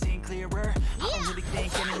I've never seen clearer. I don't really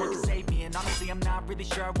think anyone can save me, and honestly I'm not really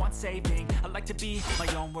sure I want saving. I like to be my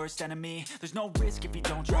own worst enemy. There's no risk if you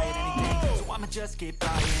don't try at anything, so I'ma just get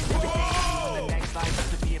buying everything. In the next life,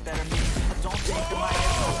 just to be a better me. I don't think that my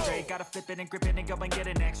head's so straight. Gotta flip it and grip it and go and get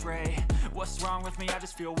an x-ray. What's wrong with me? I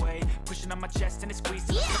just feel weight pushing on my chest and it squeezes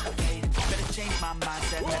till I suffocate. Better change my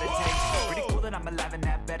mindset, meditate. Pretty cool that I'm alive and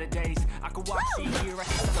have better days. I could walk, see, hear, I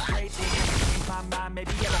can celebrate. Change my mind,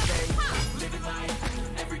 maybe elevate. Living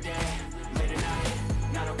life, every day, late at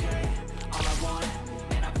night, not okay. All I want,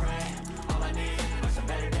 and I pray, all I need are some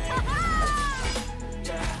better days.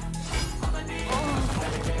 Yeah, all I need are some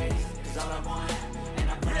better days. 'Cause all I want, and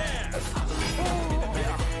I pray, I believe in the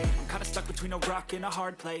better days. I'm kinda stuck between a rock and a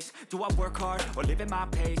hard place. Do I work hard or live at my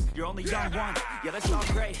pace? You're only young once, yeah that's all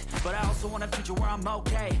great, but I also want a future where I'm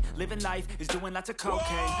okay. Living life is doing lots of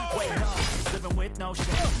cocaine. Wait no, it's living with no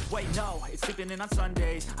shame. Wait no, it's sleeping in on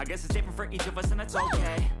Sundays. I guess it's different for each of us and that's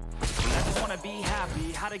okay. But I just wanna be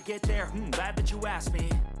happy, how to get there? Glad that you asked me.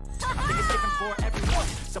 I think it's different for everyone.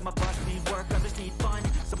 Some of us need work, others need fun.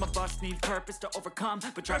 Some of us need purpose to overcome.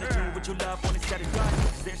 But try to do what you love when it's said and done.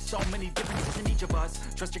 'Cause there's so many differences in each of us.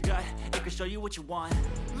 Trust your gut, it can show you what you want.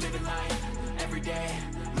 Living life, every day,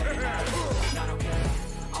 late at night, not okay.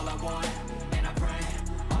 All I want, and I pray,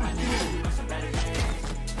 all I need are some better days.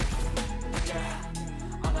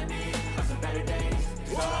 Yeah, all I need are some better days.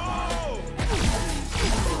 'Cause all I want, and I pray,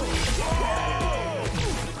 I believe in better days.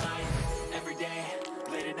 Living life, every day,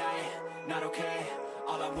 late at night, not okay.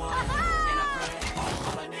 All I want, and I pray,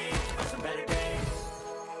 all I need are some better days.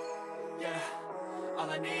 Yeah, all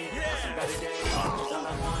I need are some better days. 'Cause all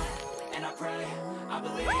I want, and I pray, I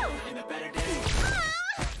believe in the better days.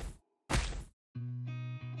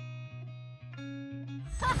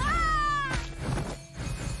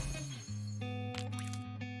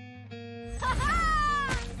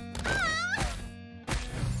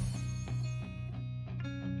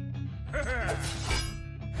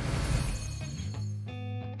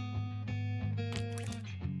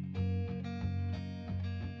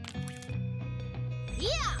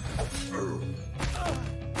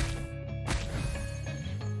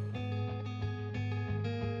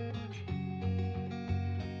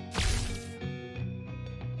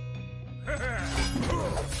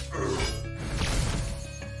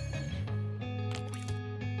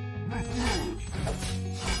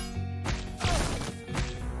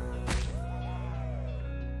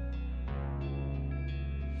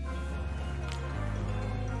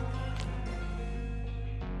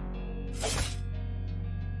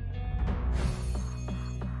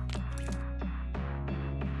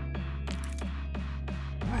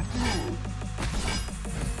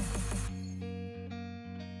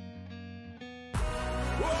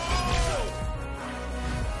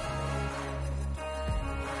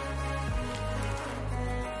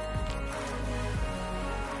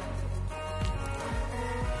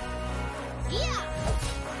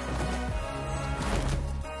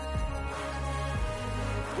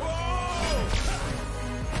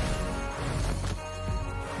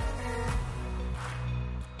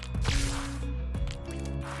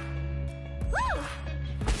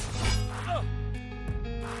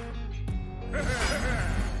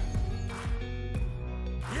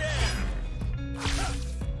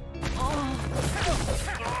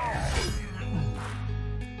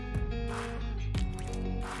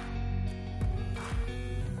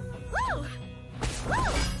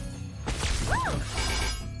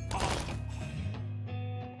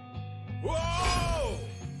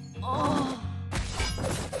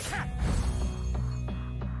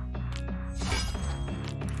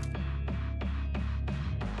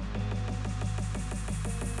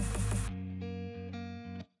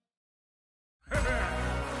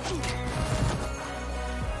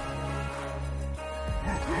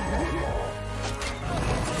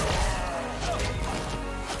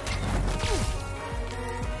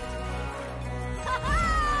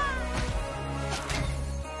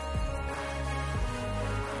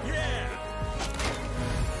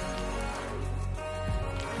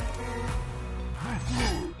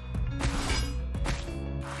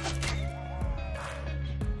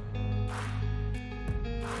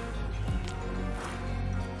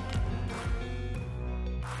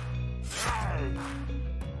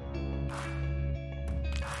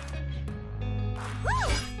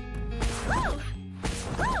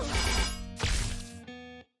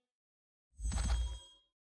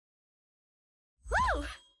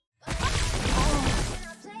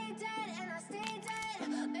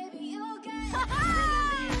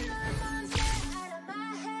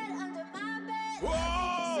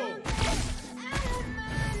 Whoa!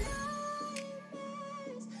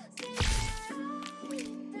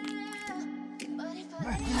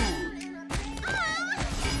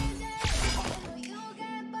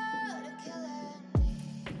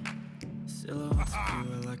 Silhouettes of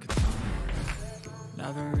you are like a taunt.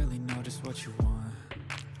 Never really know just what you want.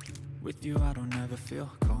 With you I don't ever feel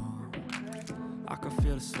calm. I can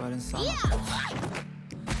feel the sweat inside my palm.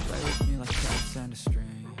 Play with me like cats and a string.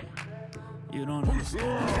 You don't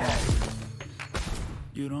understand what I'm doing.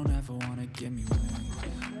 You don't ever wanna give me wings.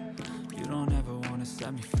 You don't ever wanna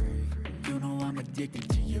set me free. You know I'm addicted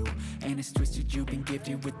to you, and it's twisted. You've been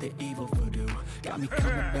gifted with the evil voodoo. Got me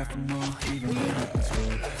coming back for more, even when it was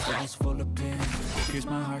rude. Walls full of pins, pierce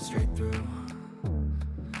my heart straight through.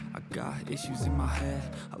 I got issues in my head.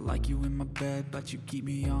 I like you in my bed, but you keep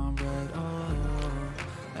me on red. Oh,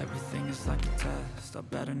 everything is like a test. I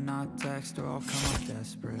better not text or I'll come off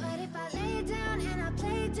desperate. But if I lay down and I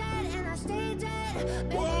play dead and I stay dead,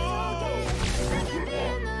 baby, you'll get sick of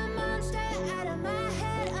being the monster out of my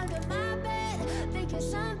head, under my bed, thinking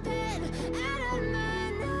something out of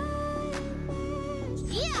my nightmares.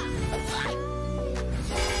 Yeah.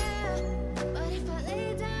 But if I lay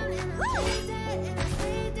down and I play dead and I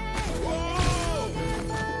stay dead,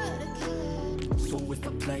 so if I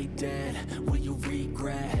play dead, will you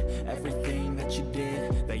regret everything that you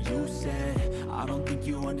did, that you said? I don't think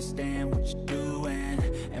you understand what you're doing,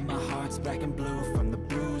 and my heart's black and blue from the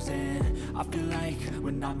bruising. I feel like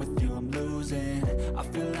when I'm with you I'm losing. I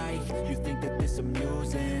feel like you think that this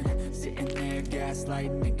amusing, sitting there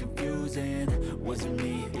gaslighting and confusing. Was it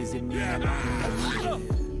me? Is it me? Am I delusional?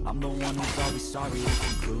 I'm the one who's always sorry in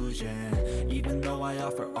conclusion, even though I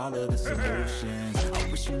offer all of the solutions. I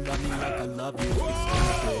wish you loved me like I love you, it's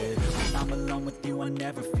stupid. When I'm alone with you I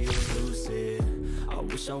never feel lucid. I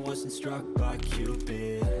wish I wasn't struck by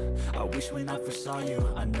Cupid. I wish when I first saw you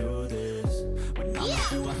I knew this. When I'm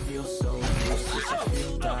with you I feel so useless. I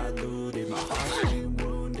feel diluted, my heart's been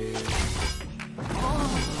wounded.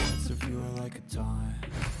 Thoughts of you are like a taunt.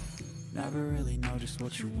 Never really know just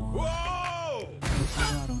what you want. Whoa! With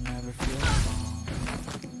you I don't ever feel calm.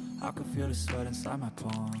 I can feel the sweat inside my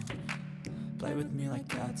palm. Play with me like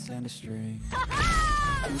cats and a string. You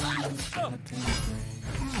don't understand the pain of pain.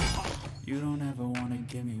 You don't ever wanna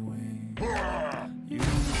give me wings. You don't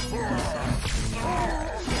ever wanna set me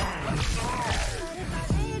free. but if I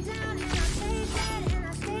lay down and I play dead and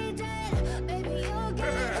I stay dead, baby, you'll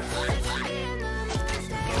get sick of being the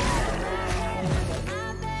monster out of my head, under my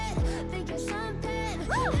bed, thinking something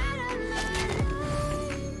out of my nightmares.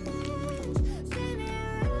 See me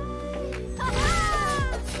right.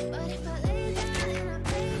 But if I lay down and I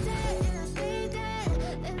play dead and I stay dead,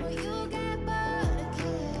 then will you get bored of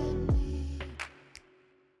killing me?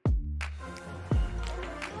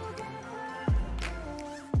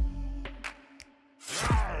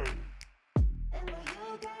 And will you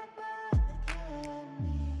get bored of killing me? And will you get bored of killing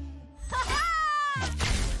me?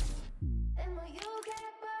 And will you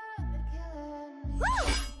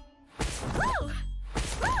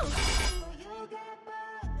get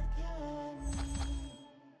bored of killing me?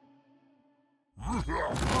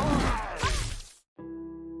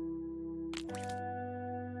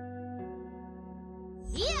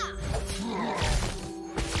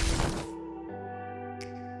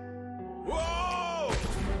 Whoa!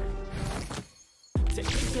 Take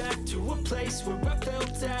me back to a place where I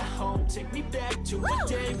felt at home. Take me back to a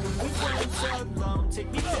day when we weren't alone.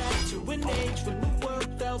 Take me back to an age when the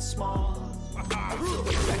world felt small. Back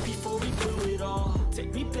before we blew it all.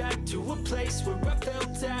 Take me back to a place where I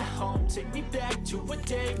felt at home. Take me back to a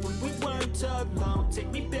day when we weren't alone. Take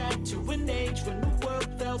me back to an age when the world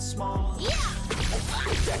felt small.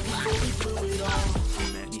 Back before we blew it all.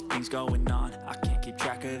 Too many things going on, I can't keep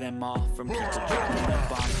track of them all. From people dropping their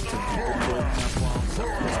bombs to people building up walls. I feel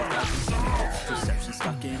like I can see it. Perception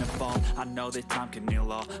stuck in a vault. I know that time can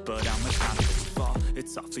heal all, but how much time does it fall?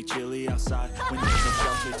 It's awfully chilly outside when there's no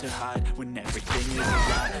shelter to hide. When everything is a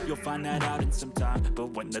lie, you'll find that out in some time.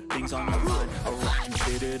 But when the things on your mind are all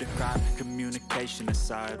considered a crime, communication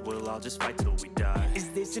aside, we'll all just fight till we die. Is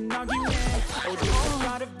this an argument or just a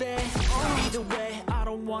part of it? Either way, I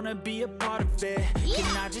don't wanna be a part of it.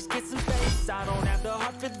 Can I just get some space? I don't have the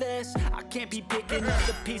heart for this. I can't be picking up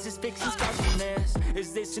the pieces, fixing scars from this.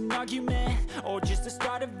 Is this an argument or just the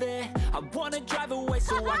start of it? I wanna drive away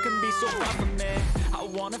so I can be so far from it. I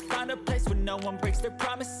wanna find a place where no one breaks their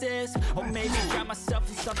promises, or maybe drown myself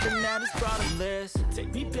in something that is bottomless.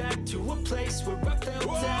 Take me back to a place where I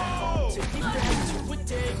felt at home. Take me back to a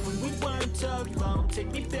day when we weren't alone.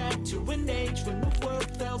 Take me back to an age when the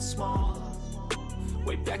world felt small.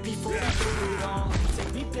 Way back before we blew it all.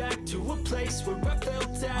 Take me back to a place place where I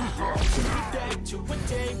felt at home. Take me back to a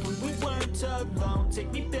day when we weren't alone.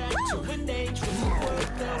 Take me back to an age when the world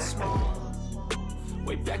felt small.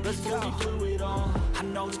 Way back before we blew it all. I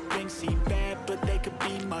know that things seem bad, but they could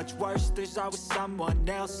be much worse. There's always someone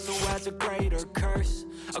else who has a greater curse,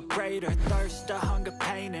 a greater thirst, a hunger,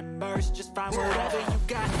 pain, and mercy. Just find whatever you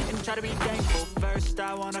got and try to be thankful first.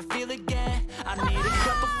 I wanna feel again, I need a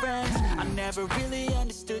couple friends. I never really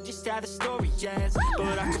understood just how the story ends,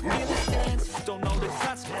 but I can feel it tense, don't know the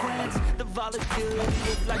consequence. The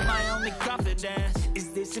volatility of like my only confidence. Is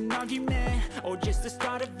this an argument, or just the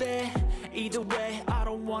start of it? Either way, I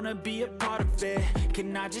don't wanna be a part of it.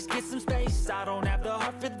 Can I just get some space? I don't have the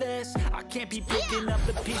heart for this. I can't be picking up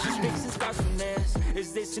the pieces, fixing scars from this.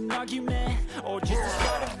 Is this an argument, or just the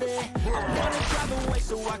start of it? I wanna drive away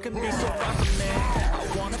so I can be so far from it.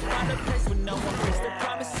 I wanna find a place where no one breaks their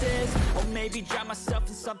promises, or maybe drown myself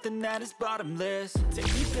in something that is bottomless.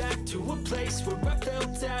 Take me back to a place where I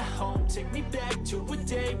felt at home. Take me back to a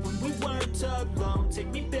day when we weren't alone. Take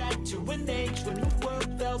me back to an age when the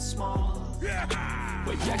world felt small.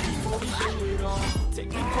 Way back before we blew it all. Take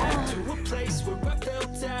me back to a place where I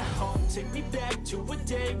felt at home. Take me back to a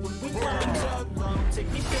day when we weren't alone. Take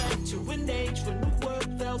me back to an age when the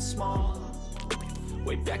world felt small.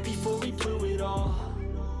 Way back before we blew it all.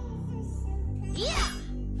 Yeah!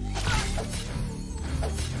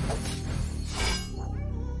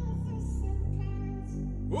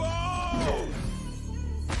 Whoa!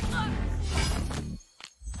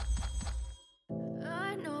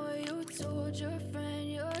 I know you told your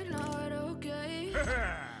friend you're not okay.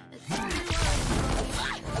 And tell me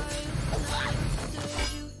why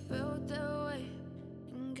you felt that way.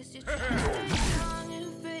 And guess you're trying to stay strong and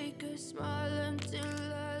fake a smile until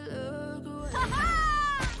I look away.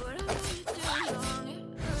 But I know you too long, it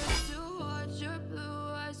hurts to watch your blue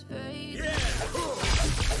eyes fade. Yeah!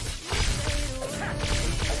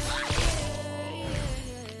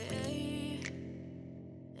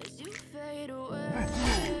 As you fade away.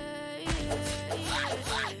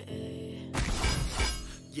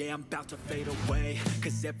 Yeah, I'm about to fade away,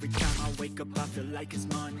 cause every time I wake up I feel like it's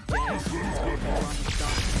Monday. All of a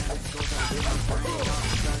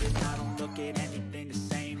sudden I don't look at anything the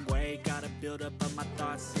same way. Gotta build up of my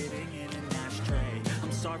thoughts sitting in an ashtray.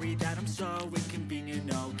 I'm sorry that I'm so inconvenient,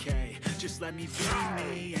 okay. Just let me be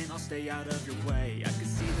me and I'll stay out of your way. I can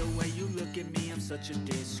see the way you look at me, I'm such a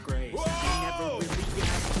disgrace. You never really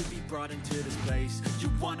asked to be brought into this place. You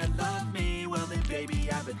wanna love me? Well then baby,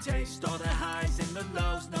 have a taste. All the highs and the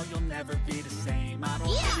lows, no you'll never be the same. I don't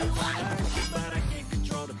really wanna hurt you, but I can't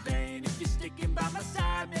control the pain. If you're sticking by my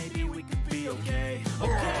side, maybe we could be okay.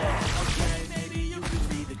 Okay, maybe you could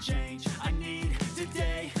be the change I need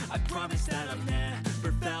today. I promise that I've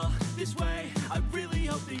never felt this way. I really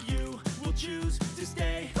hope that you will choose to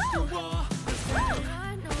stay through all the pain.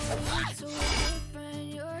 I know you told your friend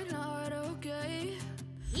you're not okay.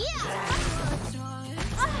 What's wrong and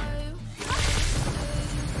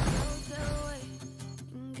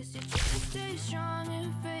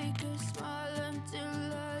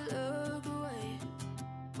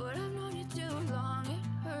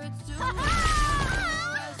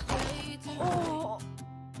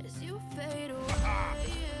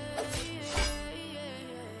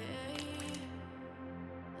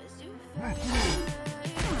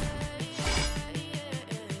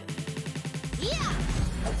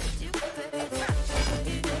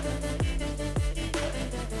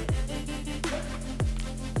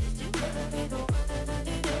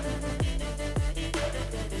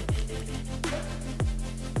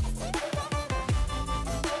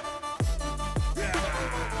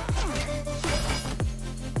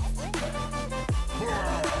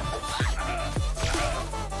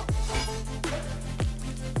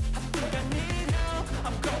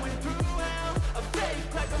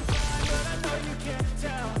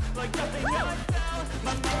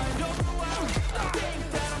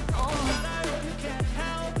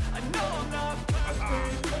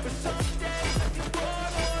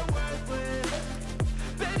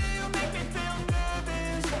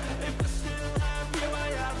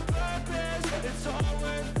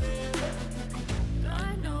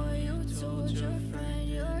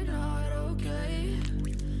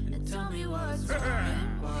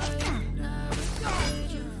why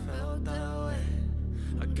you felt that way.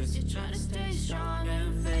 And guess you're trying to stay strong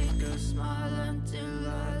and fake a smile until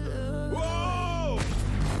I look away.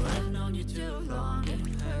 But I've known you too long, it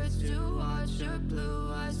hurts to watch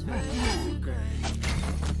your eyes fade to gray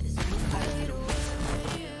as you fade away.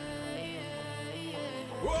 As you fade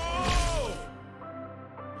away.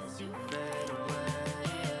 As you fade away.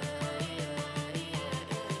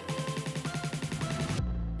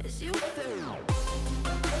 'cause you feel.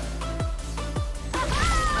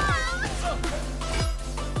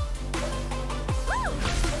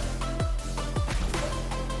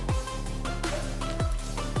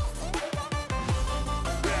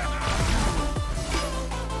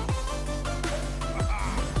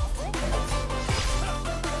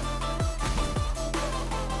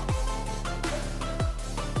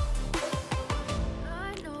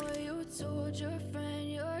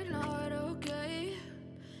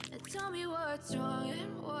 What's wrong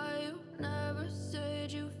and why you never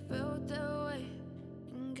said you felt that way?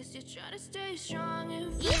 Guess you're trying to stay strong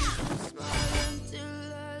and smile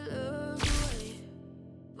until I look away.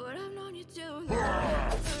 But I've known you too long.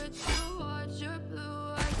 Hurt to watch your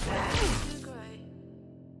blue eyes turn to gray.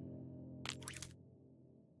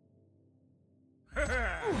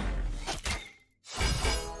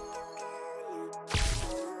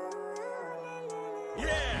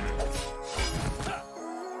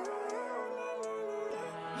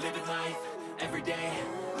 Living life, every day,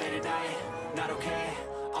 late at night, not okay.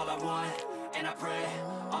 All I want, and I pray,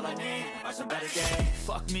 all I need are some better days.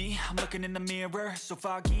 Fuck me, I'm looking in the mirror, so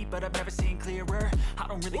foggy, but I've never seen clearer. I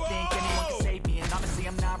don't really think anyone can save me, and honestly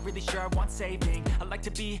I'm not really sure I want saving. I like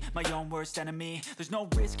to be my own worst enemy. There's no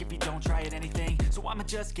risk if you don't try at anything, so I'ma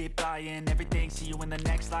just keep buying everything. See you in the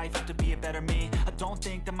next life, have to be a better me. I don't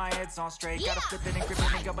think that my head's on straight. Gotta flip it and grip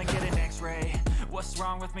it and go and get an x-ray. What's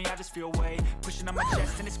wrong with me? I just feel weight pushing on my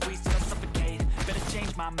chest and it squeezes till I suffocate. Better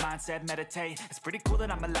change my mindset, meditate. It's pretty cool that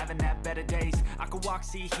I'm alive and have better days. I could walk,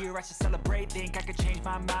 see, hear, I should celebrate. Think I could change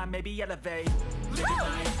my mind, maybe elevate. Living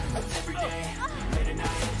life, every day, late at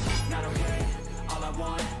night, not okay. All I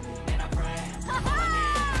want, and I pray, all I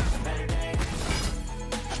need are some better days.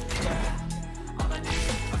 Yeah, all I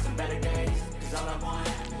need are some better days. Cause all I want,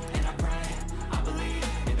 and I pray, I believe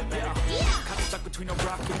in the better days. Kinda stuck between a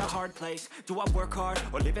rock and a hard place. Do I work hard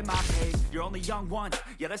or live at my pace? You're only young once,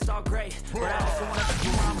 yeah that's all great, but I also wanna be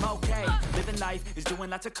sure I'm okay. Living life is doing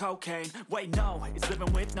lots of cocaine. Wait no, it's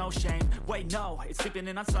living with no shame. Wait no, it's sleeping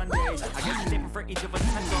in on Sundays. I guess it's different for each of us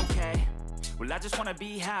and that's okay. Well I just wanna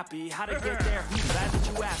be happy, how to get there? Glad that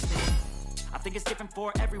you asked me. I think it's different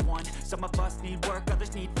for everyone. Some of us need work,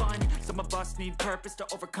 others need fun. Some of us need purpose to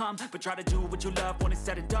overcome. But try to do what you love when it's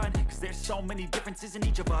said and done. Cause there's so many differences in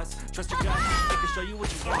each of us. Trust your gut, it can show you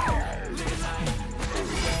what you want. Living life,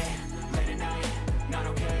 every day, late at night, not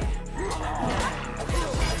okay. All I want,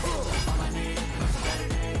 all I need are some better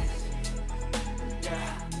days.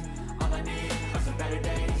 Yeah, all I need are some better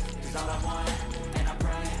days. Cause all I want, and I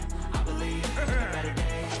pray, I believe in better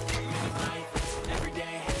days. Living life, every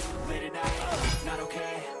day, late at night, not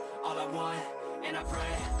okay. All I want, and I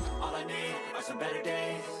pray, all I need are some better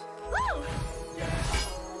days.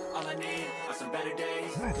 Yeah, all I need are some better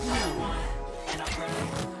days. All I want, and I pray,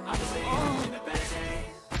 I believe in the better days.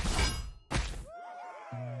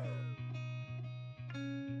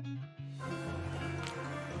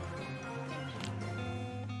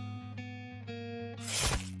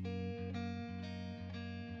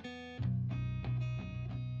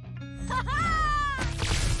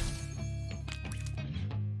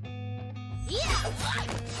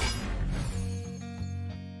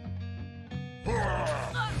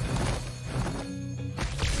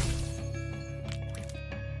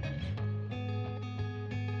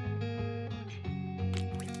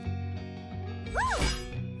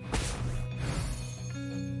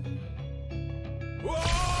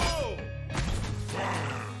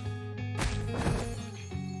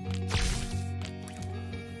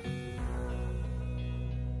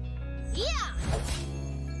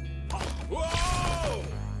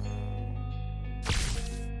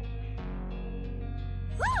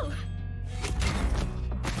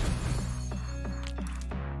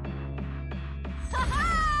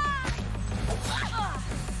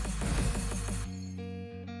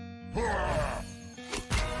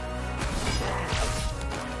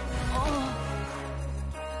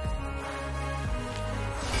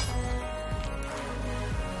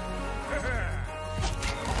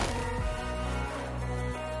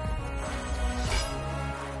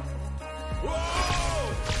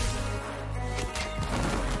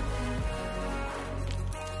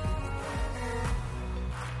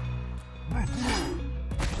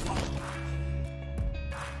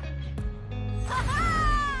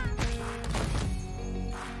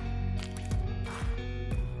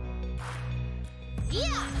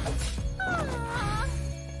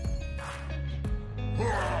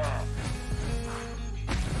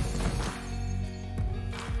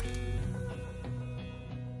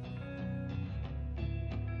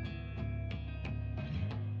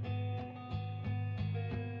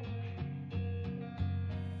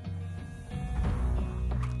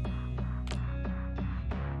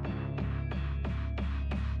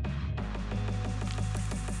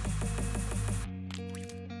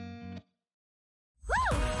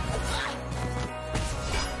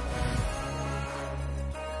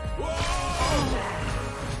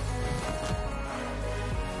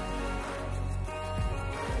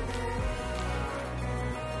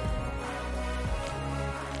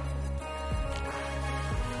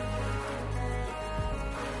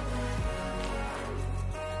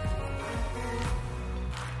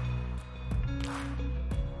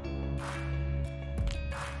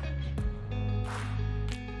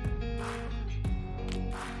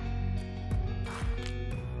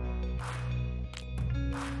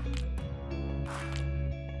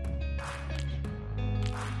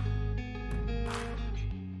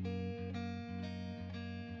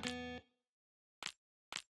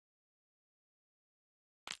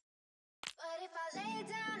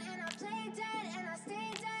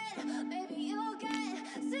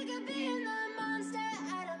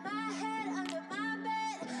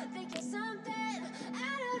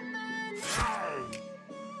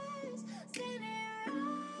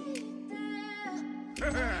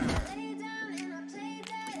 lay down and I play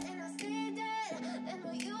dead and I stay dead, then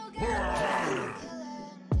will you get up?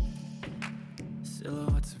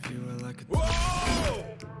 Silhouettes of you are like a dream.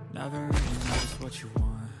 Never really notice what you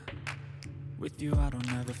want. With you I don't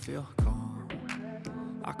ever feel calm.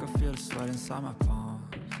 I can feel the sweat inside my palms.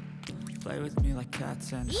 Play with me like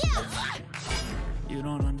cats and a string. You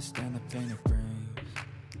don't understand the pain it brings.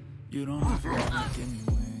 You don't ever wanna give me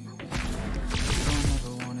wings. You don't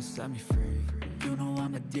ever wanna set me free. You know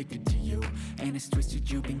I'm addicted to you, and it's twisted,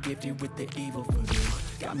 you've been gifted with the evil voodoo.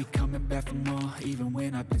 Got me coming back for more, even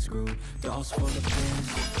when I've been screwed. Dolls full of pins,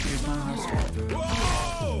 here's my heart straight through.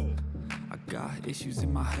 Whoa! I got issues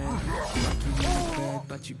in my head, like you in the bed,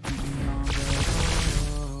 but you keep me on red.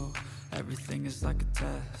 Oh, everything is like a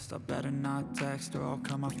test, I better not text or I'll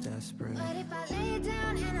come off desperate. But if I lay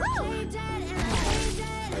down and I play dead and I stay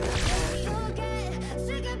dead, then you'll get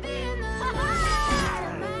sick of being the one out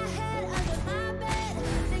of my head, under my bed,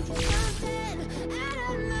 thinking something out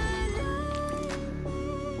of my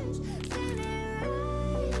nightmares, saying it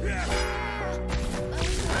right. But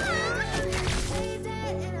if I lay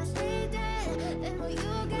down and I play dead and I stay dead, then will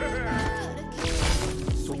you get up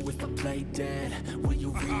again? So if I play dead, will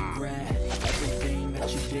you regret everything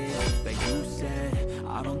that you did, that you said?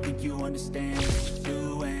 I don't think you understand what you're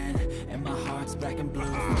doing, and my heart's black and blue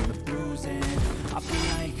from the bruising. I feel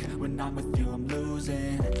like when I'm with you I'm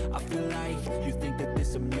losing. I feel like you think that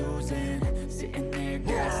this amusing, sitting there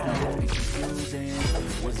gaslighting me, confusing.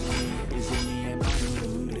 Was it me? Is it me? Am I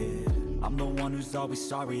deluded? I'm the one who's always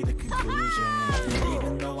sorry, the conclusion.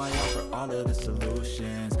 Even though I offer all of the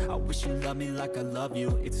solutions, I wish you loved me like I love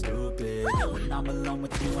you, it's stupid. When I'm alone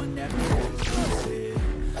with you I never lose it.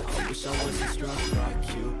 I wish I wasn't struck by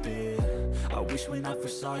Cupid. I wish when I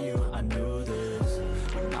first saw you I knew this.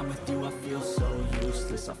 When I'm with you I feel so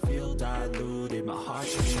useless, I feel diluted, my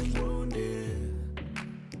heart's being wounded.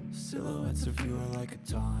 Silhouettes of you are like a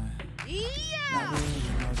taunt. Never really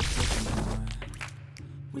know just what you want.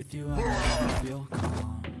 With you I never feel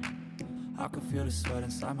calm. I can feel the sweat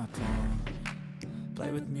inside my palm.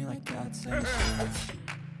 Play with me like cats and a string.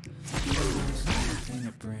 You don't understand the pain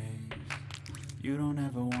it brings. You don't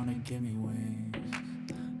ever wanna give me wings.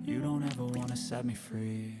 You don't ever wanna set me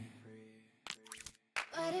free.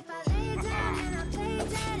 But if I lay down and I play dead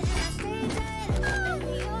and I stay dead, then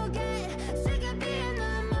you'll get sick of being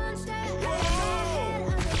the monster out of my head,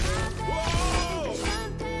 under my bed, thinking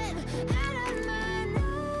something out of my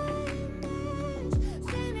nightmares,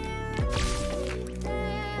 saying it right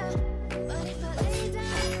there. But if I lay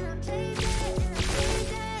down and I play dead and I stay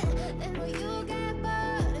dead, then will you get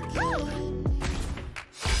bored again?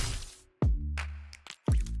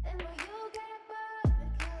 Then will you get bored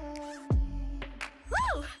again?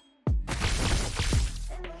 Woo!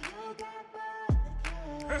 Then will you get bored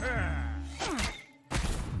again?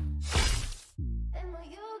 Then will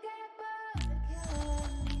you get bored again?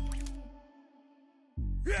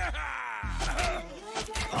 Then will you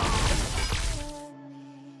get bored again?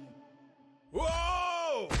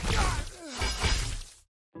 Whoa!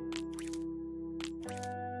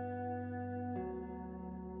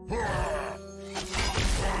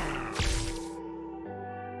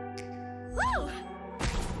 Woo!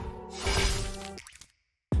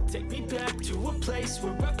 Take me back to a place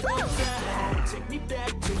where I felt at home. Take me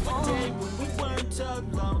back to a day when we weren't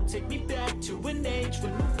alone. Take me back to an age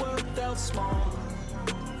when the world felt small.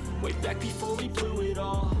 Way back before we blew it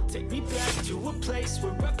all. Take me back to a place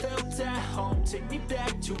where I felt at home. Take me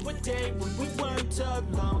back to a day when we weren't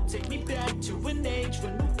alone. Take me back to an age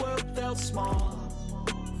when the world felt small.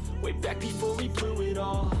 Way back before we blew it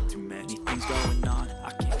all. Too many things going on,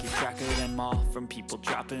 I can't keep track of them all. From people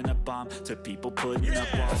dropping a bomb to people putting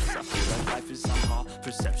up walls. I feel like life is on hold,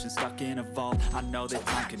 perception stuck in a vault. I know that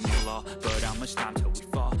time can heal all, but how much time till we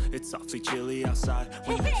fall? It's awfully chilly outside,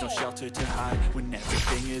 when there's no shelter to hide. When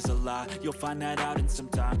everything is a lie, you'll find that out in some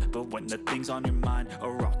time. But when the things on your mind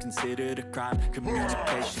are all considered a crime,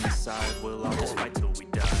 communication aside, we'll all just fight till we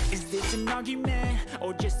die. Is this an argument,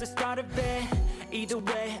 or just the start of it? Either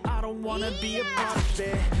way, I don't wanna be a part of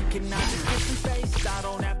it. Can I just get some space? I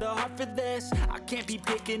don't have the heart for this. I can't be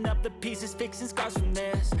picking up the pieces, fixing scars from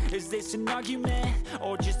this. Is this an argument,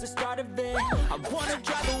 or just the start of it? I wanna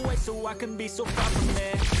drive away so I can be so far from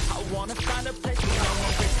it. I wanna find a place where no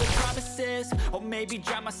one breaks the promises, or maybe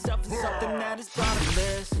drown myself in something that is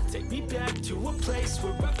bottomless. Take me back to a place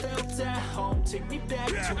where I felt at home. Take me back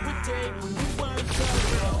to a day when we weren't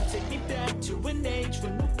alone. Take me back to an age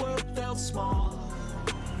when the world felt small.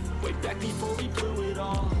 Way back before we blew it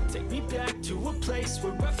all. Take me back to a place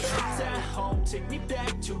where I felt at home. Take me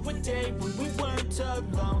back to a day when we weren't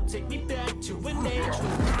alone. Take me back to an age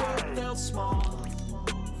when the world felt small.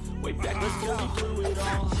 Way back before we blew it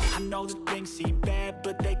all. I know that things seem bad,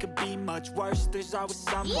 but they could be much worse. There's always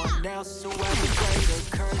someone else who has a greater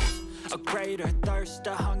curse, a greater thirst,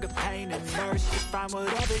 a hunger, pain, and thirst. Just find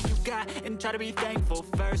whatever you got and try to be thankful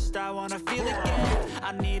first. I wanna feel again,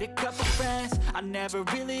 I need a couple friends. I never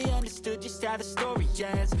really understood just how the story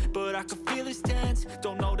ends, but I can feel it's tense,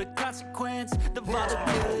 don't know the consequence. The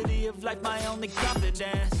volatility of life, my only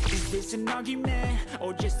confidence. Is this an argument,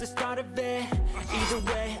 or just the start of it? Either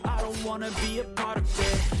way, I don't wanna be a part of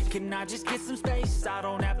it. Can I just get some space? I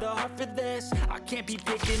don't have the heart for this. I can't be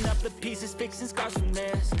picking up the pieces, fixing scars from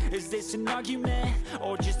this. Is this an argument,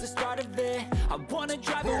 or just the start of it? I wanna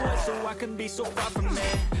drive away so I can be so far from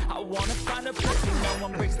it. I wanna find a place where no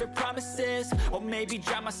one breaks their promises, or maybe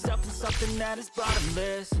drown myself in something that is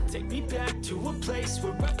bottomless. Take me back to a place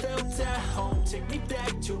where I felt at home. Take me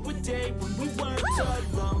back to a day when we weren't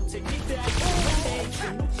alone. Take me back to an age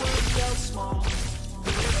when the world felt small.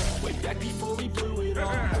 Way back before we blew it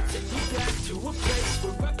all. Take me back to a place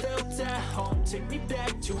where I felt at home. Take me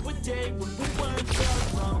back to a day when we weren't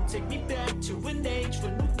alone. Take me back to an age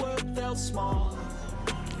when the world felt small.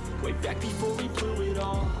 Way back before we blew it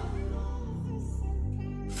all.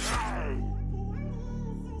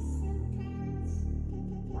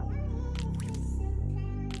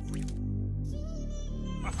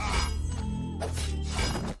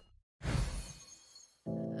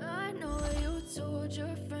 I know you told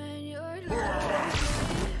your friend you're not okay.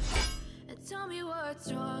 And tell me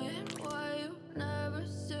what's wrong and why you never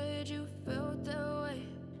said you felt that way.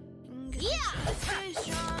 Yeah! Stay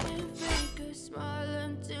strong and fake a smile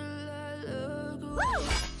until I look away.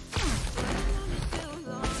 I've known you too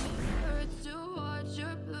long, it hurts to watch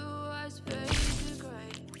your blue eyes fade to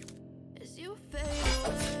gray as you fade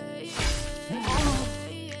away.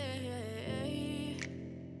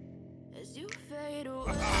 As you fade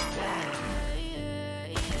away.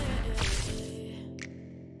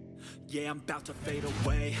 Yeah, I'm about to fade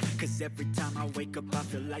away, cause every time I wake up I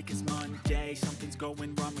feel like it's Monday. Something's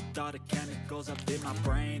going wrong with all the chemicals up in my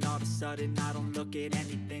brain. All of a sudden I don't look at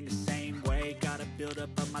anything the same way. Gotta build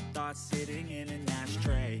up of my thoughts sitting in an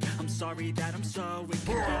ashtray. I'm sorry that I'm so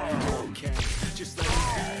inconvenient, okay? Just let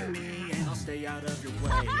me be me and I'll stay out of your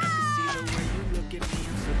way. I can see the way you look at me,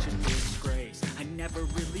 I'm such a disgrace. I never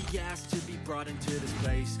really asked to be brought into this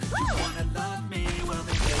place. You wanna love me? Well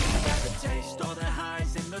then take me have a taste. All the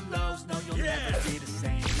highs and the lows, no you'll never be the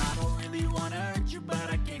same. I don't really wanna hurt you, but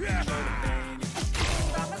I can't control the pain. If you're sticking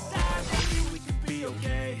by my side, maybe we could be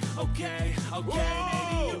okay. Okay, okay,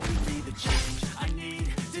 maybe you could be the change I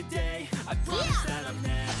need today. I promise that I've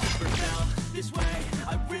never felt this way.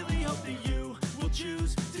 I really hope that you will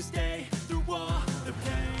choose to stay through all the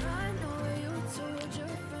pain. I know you told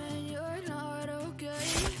your friend you're not okay.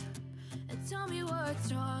 And tell me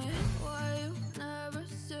what's wrong and why you never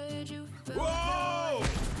said you felt that way.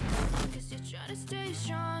 Cause you're trying to stay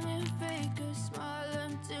strong and fake a smile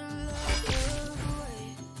until I look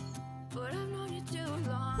away. But I've known you too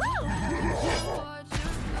long. Watch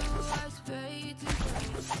your blue eyes fade to gray.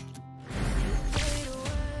 You fade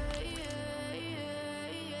away.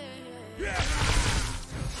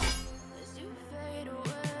 As you fade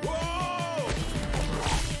away.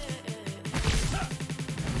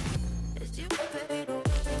 As you fade away.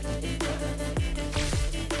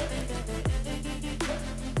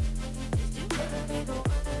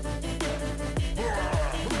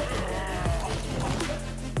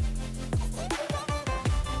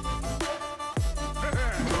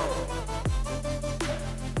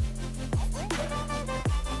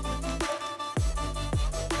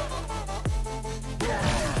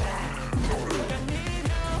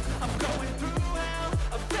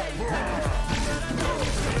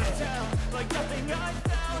 Like nothing I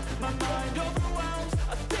felt, my mind overwhelms.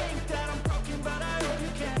 I think that I'm broken, but I hope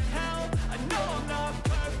you can't help. I know I'm not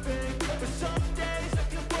perfect, but some days I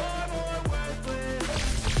feel far more worthless.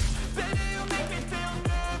 Baby, you make me feel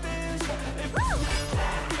nervous. If it's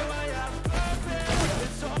you, I have purpose.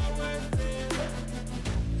 It's all worth it.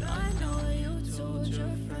 I know you told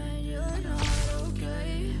your friend you're not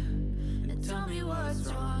okay. And tell me what's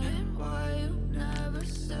wrong and why you never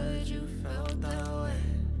said you felt that way.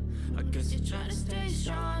 I guess You're trying to stay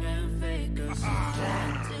strong and fake a smile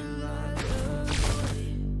until I look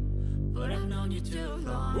away. But I've known you too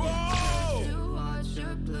long. To watch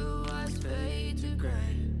your blue eyes fade to gray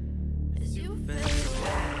as you fade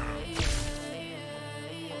away.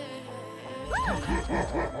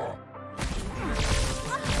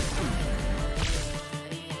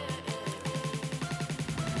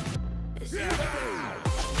 As you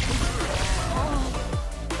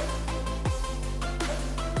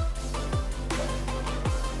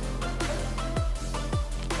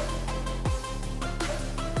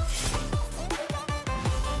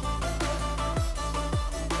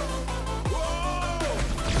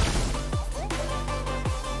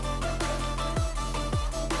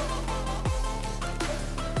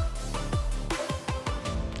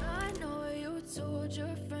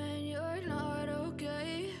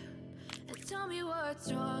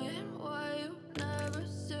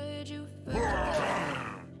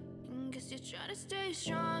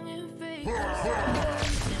stay strong and fake it.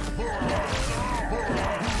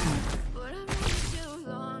 But I've known you too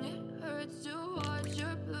long, it hurts to watch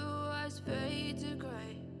your blue eyes fade to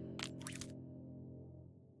gray.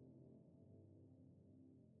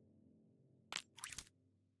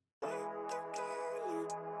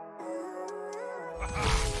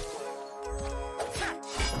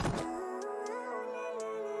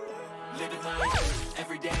 Living life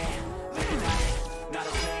every day, late at night, not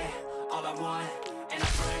okay. All I want, and I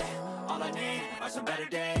pray, all I need are some better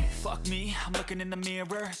days. Fuck me, I'm looking in the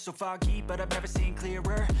mirror, so foggy, but I've never seen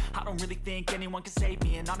clearer. I don't really think anyone can save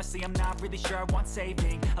me, and honestly, I'm not really sure I want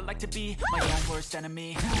saving. I like to be my own worst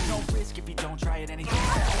enemy. There's no risk if you don't try at anything.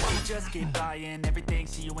 I'ma just keep buying everything.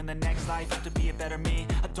 See you in the next life, have to be a better me.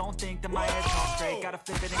 I don't think that my head's on straight. Gotta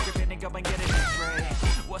flip it and grip it and go and get an x-ray.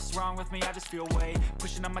 What's wrong with me? I just feel weight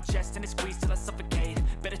pushing on my chest and it squeezes till I suffocate.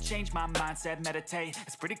 Better change my mindset, meditate.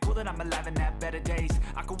 It's pretty cool that I'm alive and have better days.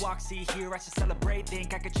 I could walk, see, hear, I should celebrate.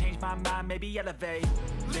 Think I could change my mind, maybe elevate.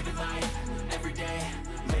 Living life, every day,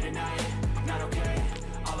 late at night, not okay.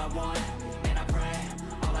 All I want, and I pray,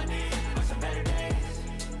 all I need are some better days.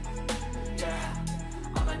 Yeah,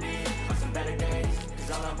 all I need are some better days.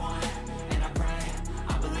 Cause all I want, and I pray,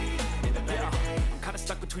 I believe in the better days. Kinda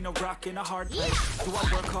stuck between a rock and a hard place. Do I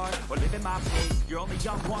work hard or live in my pace? You're only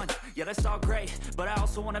young once, yeah that's all great, but I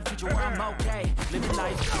also want a future where I'm okay. Living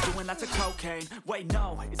life, doing lots of cocaine. Wait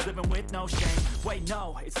no, it's living with no shame. Wait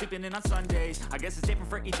no, it's sleeping in on Sundays. I guess it's different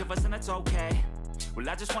for each of us and that's okay. Well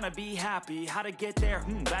I just wanna be happy, how to get there?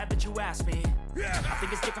 Glad that you asked me. I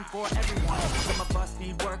think it's different for everyone. Some of us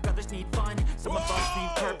need work, others need fun. Some of us need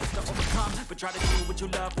purpose to overcome. But try to do what you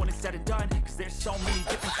love when it's said and done. Cause there's so many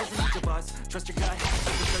differences in each of us. Trust your gut, it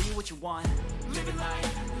can show you what you want. Living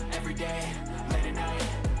life, every day, late at night,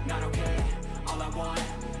 not okay. All I want,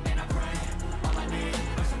 and I pray, all I need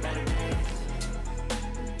are some better days.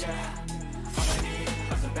 Yeah, all I need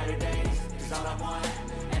are some better days. Cause all I want,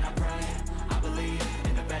 and I pray, I believe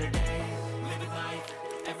in the better days. Living life,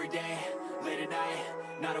 every day, late at night,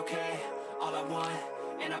 not okay. All I want,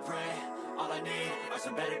 and I pray, all I need are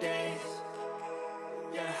some better days.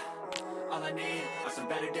 Yeah, all I need are some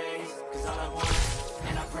better days. Cause all I want,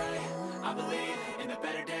 and I pray, I believe in the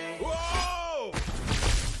better days. Whoa!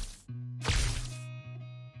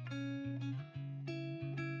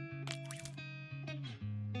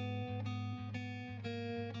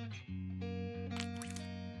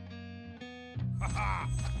 Ha ha!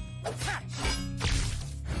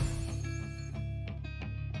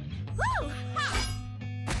 Woo! Ha!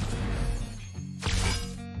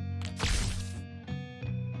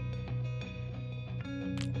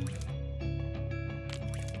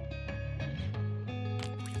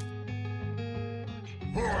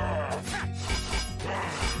 Woo!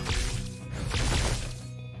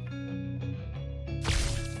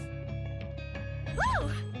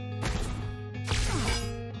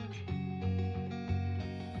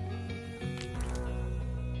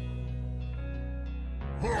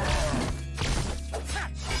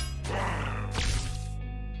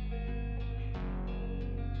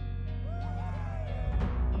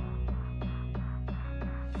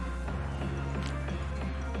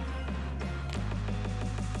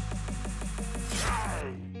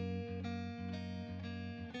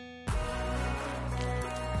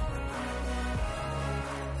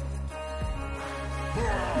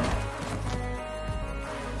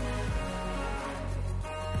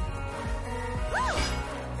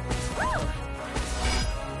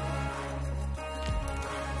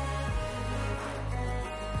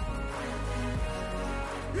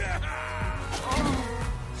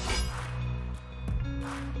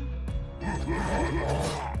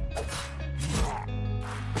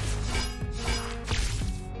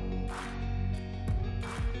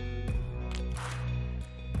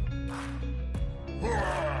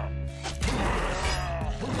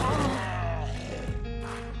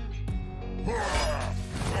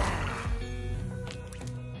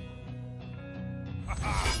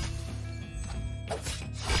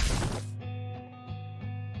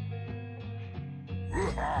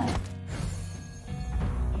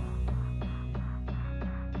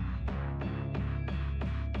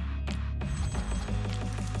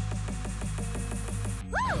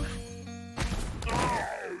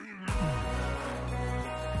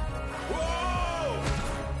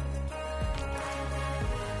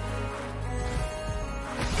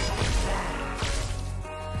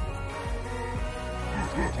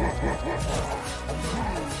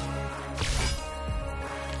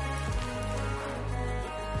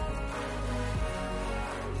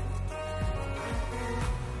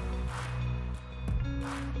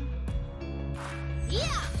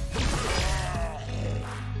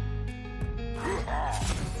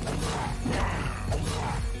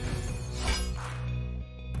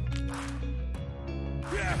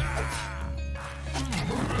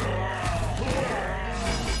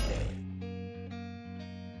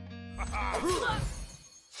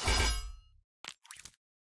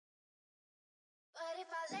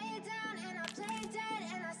 I lay down and I play dead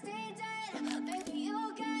and I stay dead, baby,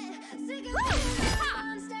 you'll get sick of being a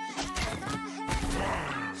monster out of my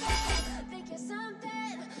head, think you're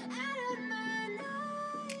something out of my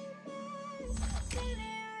nightmares. Seen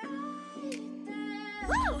it right there.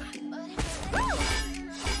 But if I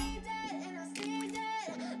lay down and I stay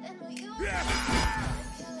dead then will you get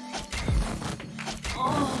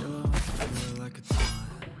Feel like a time.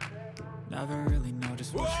 Never really know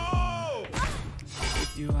just what you want.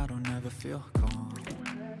 With you I don't ever feel calm.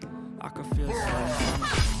 I can feel the sweat inside my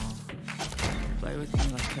palm. Play with me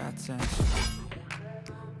like cats and sheep.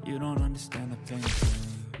 You don't understand the pain it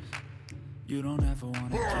brings. You don't ever wanna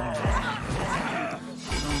give me up.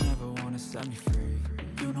 You don't ever wanna set me free.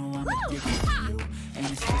 You know I'm addicted to you, and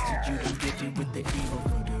it's just that you can get me with the evil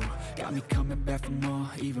voodoo. Got me coming back for more,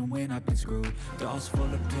 even when I've been screwed. Dolls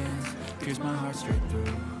full of pins, pierce my heart straight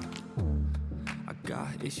through. I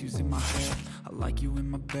got issues in my head, I like you in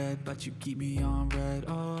my bed, but you keep me on red.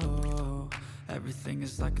 Oh, everything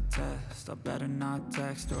is like a test. I better not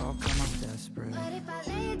text or I'll come up desperate. But if I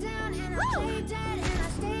lay down and I play dead and I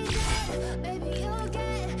stay dead, baby, you'll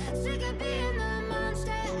get sick of being the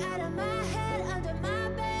monster out of my head, under my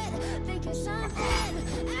bed, think you're something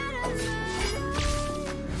out of my nightmares.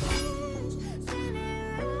 Seen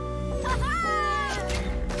it right.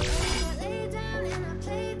 But if I lay down and I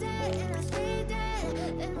play dead and I stay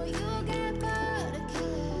dead, then will you get bored of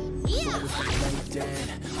killing me? So if you lay dead,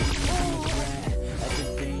 will you regret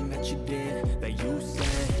everything that you did, that you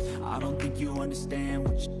said? I don't think you understand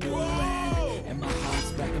what you're doing, and my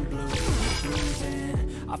heart's black and blue, I'm bruising.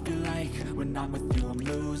 I feel like when I'm with you I'm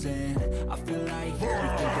losing. I feel like we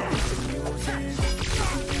think that it's amusing.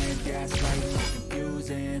 Everything gaslighting is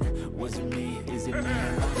confusing. Was it me? Is it me? I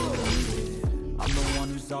believe it. I'm the one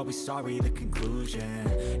who's always sorry, the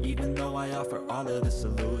conclusion. Even though I offer all of the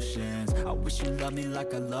solutions, I wish you loved me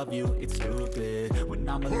like I love you, it's stupid. When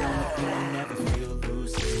I'm alone with you I never feel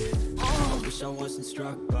lucid. I wish I wasn't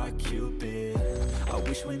struck by Cupid. I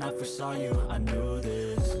wish when I first saw you I knew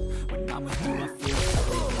this. When I'm with you I feel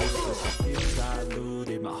so useless, I feel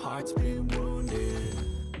diluted, my heart's been wounded.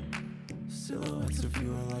 Silhouettes of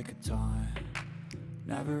you are like a taunt.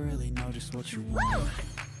 Never really know just what you want.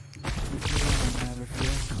 With you I never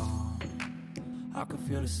feel calm. I can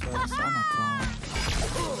feel the sweat inside my palm.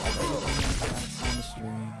 Everything like cats on the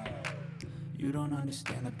string. You don't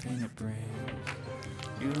understand the pain it brings.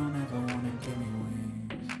 You don't ever wanna give me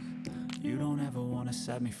wings. You don't ever wanna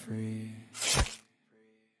set me free.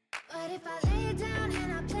 But if I lay down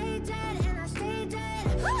and I play dead and I stay dead,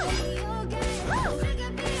 baby, you'll get sick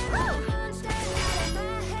of being a monster out of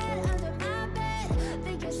my head, under my bed,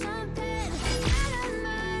 think you're something out of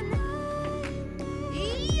my nightmares.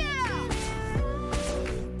 Yeah!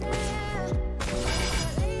 But if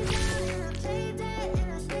I lay down and I play dead and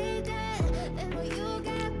I stay dead, then will you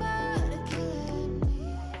get bored of killing me?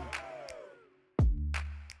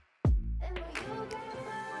 Then will you get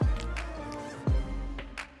bored of killing me?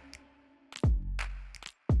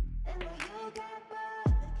 And will you get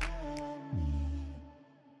bored of killing me?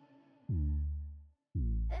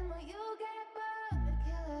 And will you get bored of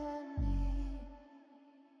killing me?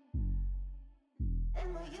 And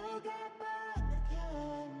will you get